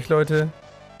 freut euch, Leute.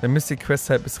 Der Mystic Quest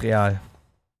Type ist real.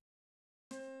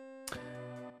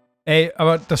 Ey,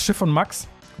 aber das Schiff von Max,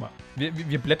 guck mal,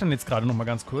 wir blättern jetzt gerade noch mal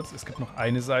ganz kurz. Es gibt noch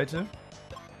eine Seite.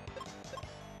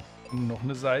 Und noch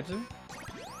eine Seite.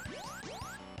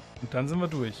 Und dann sind wir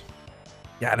durch.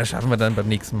 Ja, das schaffen wir dann beim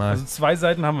nächsten Mal. Also 2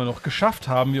 Seiten haben wir noch. Geschafft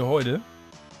haben wir heute.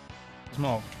 Pass mal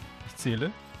auf. Ich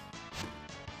zähle.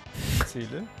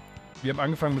 Wir haben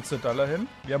angefangen mit Sir Dullahan.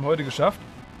 Wir haben heute geschafft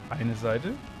Eine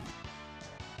Seite.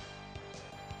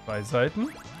 2 Seiten.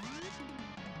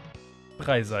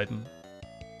 3 Seiten.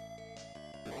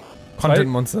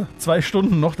 Content-Monster. 2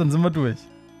 Stunden noch, dann sind wir durch.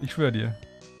 Ich schwöre dir.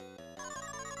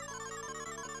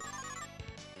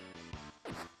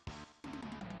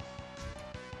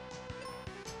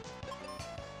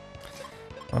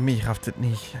 Mami, ich raff das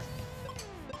nicht.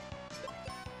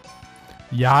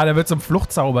 Ja, da wird zum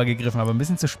Fluchtzauber gegriffen, aber ein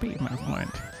bisschen zu spät, mein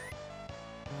Freund.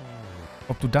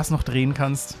 Ob du das noch drehen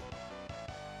kannst?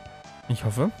 Ich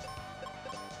hoffe.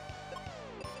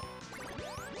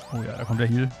 Oh ja, da kommt der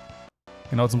Heal.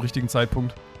 Genau zum richtigen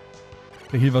Zeitpunkt.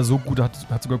 Der Heal war so gut,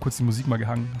 hat sogar kurz die Musik mal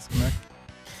gehangen. Hast du gemerkt?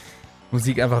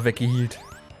 Musik einfach weggehielt.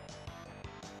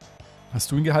 Hast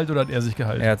du ihn geheilt oder hat er sich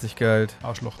geheilt? Er hat sich geheilt.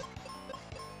 Arschloch.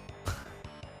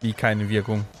 Wie keine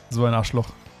Wirkung. So ein Arschloch.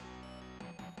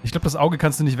 Ich glaube, das Auge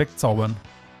kannst du nicht wegzaubern.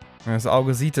 Das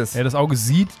Auge sieht es. Ja, das Auge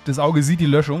sieht die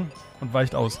Löschung und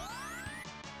weicht aus.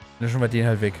 Löschen wir den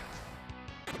halt weg.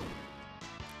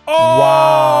 Oh!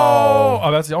 Wow!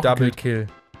 Aber er hat sich auch Double gekillt.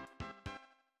 Kill.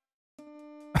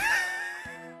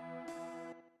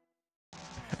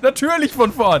 Natürlich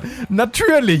von vorn.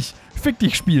 Natürlich. Fick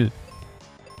dich, Spiel.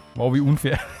 Wow, wie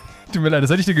unfair. Tut mir leid,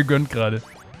 das hätte ich dir gegönnt gerade.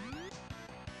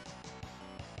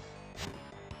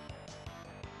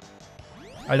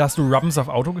 Alter, hast du Rubbens auf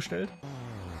Auto gestellt?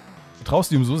 Du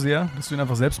traust ihm so sehr, dass du ihn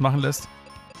einfach selbst machen lässt?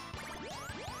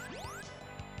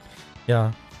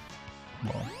 Ja.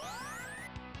 Wow.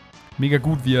 Mega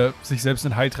gut, wie er sich selbst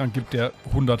einen Heiltrank gibt, der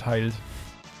 100 heilt.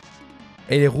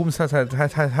 Ey, der Rubens hat's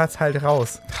halt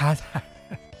raus.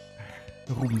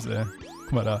 Rubens, ey.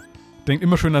 Guck mal da. Denkt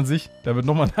immer schön an sich. Da wird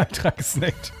nochmal ein Heiltrank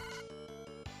gesnackt.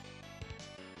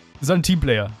 Ist halt ein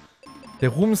Teamplayer. Der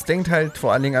Rubens denkt halt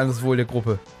vor allen Dingen an das Wohl der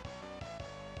Gruppe.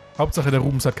 Hauptsache, der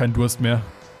Rubens hat keinen Durst mehr.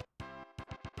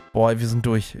 Boah, wir sind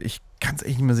durch. Ich kann's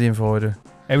echt nicht mehr sehen für heute.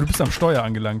 Ey, aber du bist am Steuer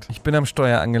angelangt. Ich bin am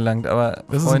Steuer angelangt, aber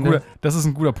das Freunde, ist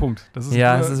ein guter Punkt. Das ist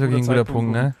wirklich ein guter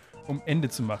Punkt, ne? Um Ende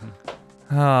zu machen.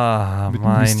 Ah, Mit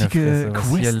meine Mystical Fresse,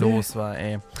 was hier los war,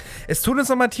 ey. Es tut uns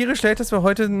nochmal tierisch leid, dass wir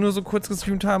heute nur so kurz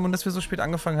gestreamt haben und dass wir so spät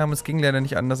angefangen haben. Es ging leider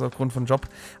nicht anders aufgrund von Job.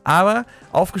 Aber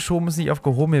aufgeschoben ist nicht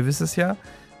aufgehoben, ihr wisst es ja.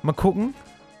 Mal gucken.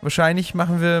 Wahrscheinlich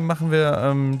machen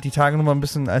wir die Tage nochmal ein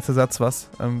bisschen als Ersatz was.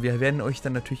 Wir werden euch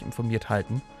dann natürlich informiert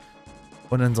halten.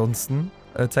 Und ansonsten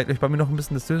zeigt euch bei mir noch ein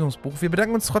bisschen das Lösungsbuch. Wir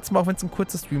bedanken uns trotzdem, auch wenn es ein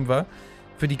kurzer Stream war,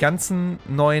 für die ganzen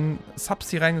neuen Subs,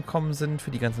 die reingekommen sind,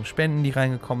 für die ganzen Spenden, die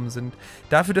reingekommen sind.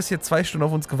 Dafür, dass ihr 2 Stunden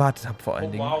auf uns gewartet habt, vor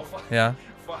allen Dingen. Wow, ja.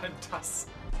 Vor allem das.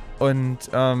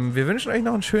 Und wir wünschen euch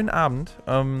noch einen schönen Abend.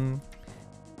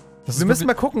 Wir müssen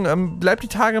mal gucken, bleibt die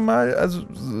Tage mal, also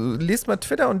lest mal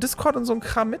Twitter und Discord und so ein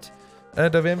Kram mit.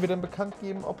 Da werden wir dann bekannt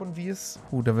geben, ob und wie es,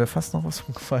 da wäre fast noch was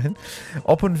umgefallen,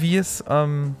 ob und wie es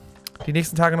die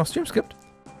nächsten Tage noch Streams gibt.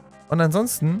 Und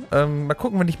ansonsten, mal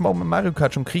gucken, wenn ich morgen mit Mario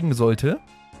Kart schon kriegen sollte.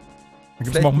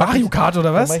 Gibt es morgen Mario Kart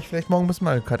oder was? Dann mache ich vielleicht morgen ein bisschen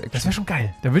Mario Kart Action. Das wäre schon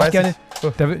geil. Da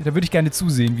würde ich gerne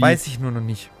zusehen. Weiß ich nur noch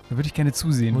nicht. Da würde ich gerne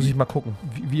zusehen. Muss ich mal gucken.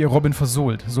 Wie ihr Robin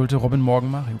versohlt. Sollte Robin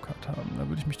morgen Mario Kart haben. Da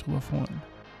würde ich mich drüber freuen.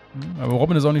 Aber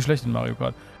Robin ist auch nicht schlecht in Mario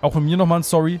Kart. Auch von mir nochmal ein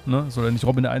Sorry, ne? Soll ja nicht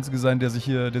Robin der Einzige sein, der sich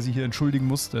hier entschuldigen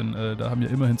muss, denn da haben ja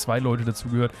immerhin 2 Leute dazu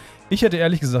gehört. Ich hätte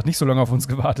ehrlich gesagt nicht so lange auf uns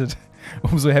gewartet.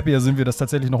 Umso happier sind wir, dass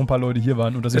tatsächlich noch ein paar Leute hier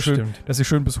waren und dass ihr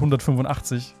schön bis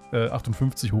 58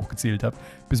 hochgezählt habt,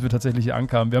 bis wir tatsächlich hier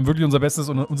ankamen. Wir haben wirklich unser Bestes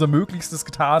und unser Möglichstes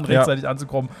getan, rechtzeitig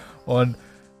anzukommen. Und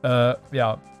ja,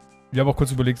 wir haben auch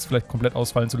kurz überlegt, es vielleicht komplett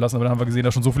ausfallen zu lassen, aber dann haben wir gesehen,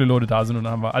 dass schon so viele Leute da sind und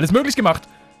dann haben wir alles möglich gemacht.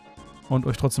 Und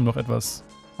euch trotzdem noch etwas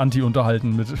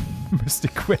Anti-unterhalten mit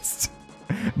Mystic Quest.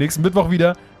 Nächsten Mittwoch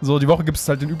wieder. So, die Woche gibt es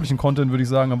halt den üblichen Content, würde ich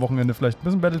sagen. Am Wochenende vielleicht ein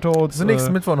bisschen Battletoads. Bist du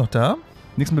nächsten Mittwoch noch da?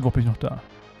 Nächsten Mittwoch bin ich noch da.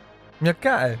 Ja,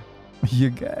 geil. Hier,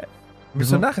 geil.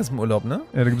 Bist du nachher im Urlaub, ne?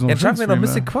 Ja, da gibt's noch Jetzt schaffen wir noch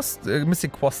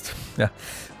Mystic Quest. Ja.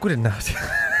 Gute Nacht.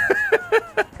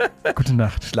 Gute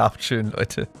Nacht. Schlaft schön,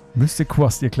 Leute. Mystic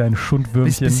Quest, ihr kleinen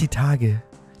Schundwürmchen. Bis die Tage.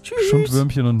 Tschüss.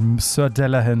 Schundwürmchen und Sir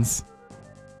Delahans.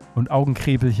 Und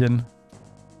Augenkrebelchen.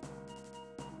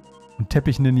 Und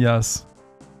Teppich-Ninjas.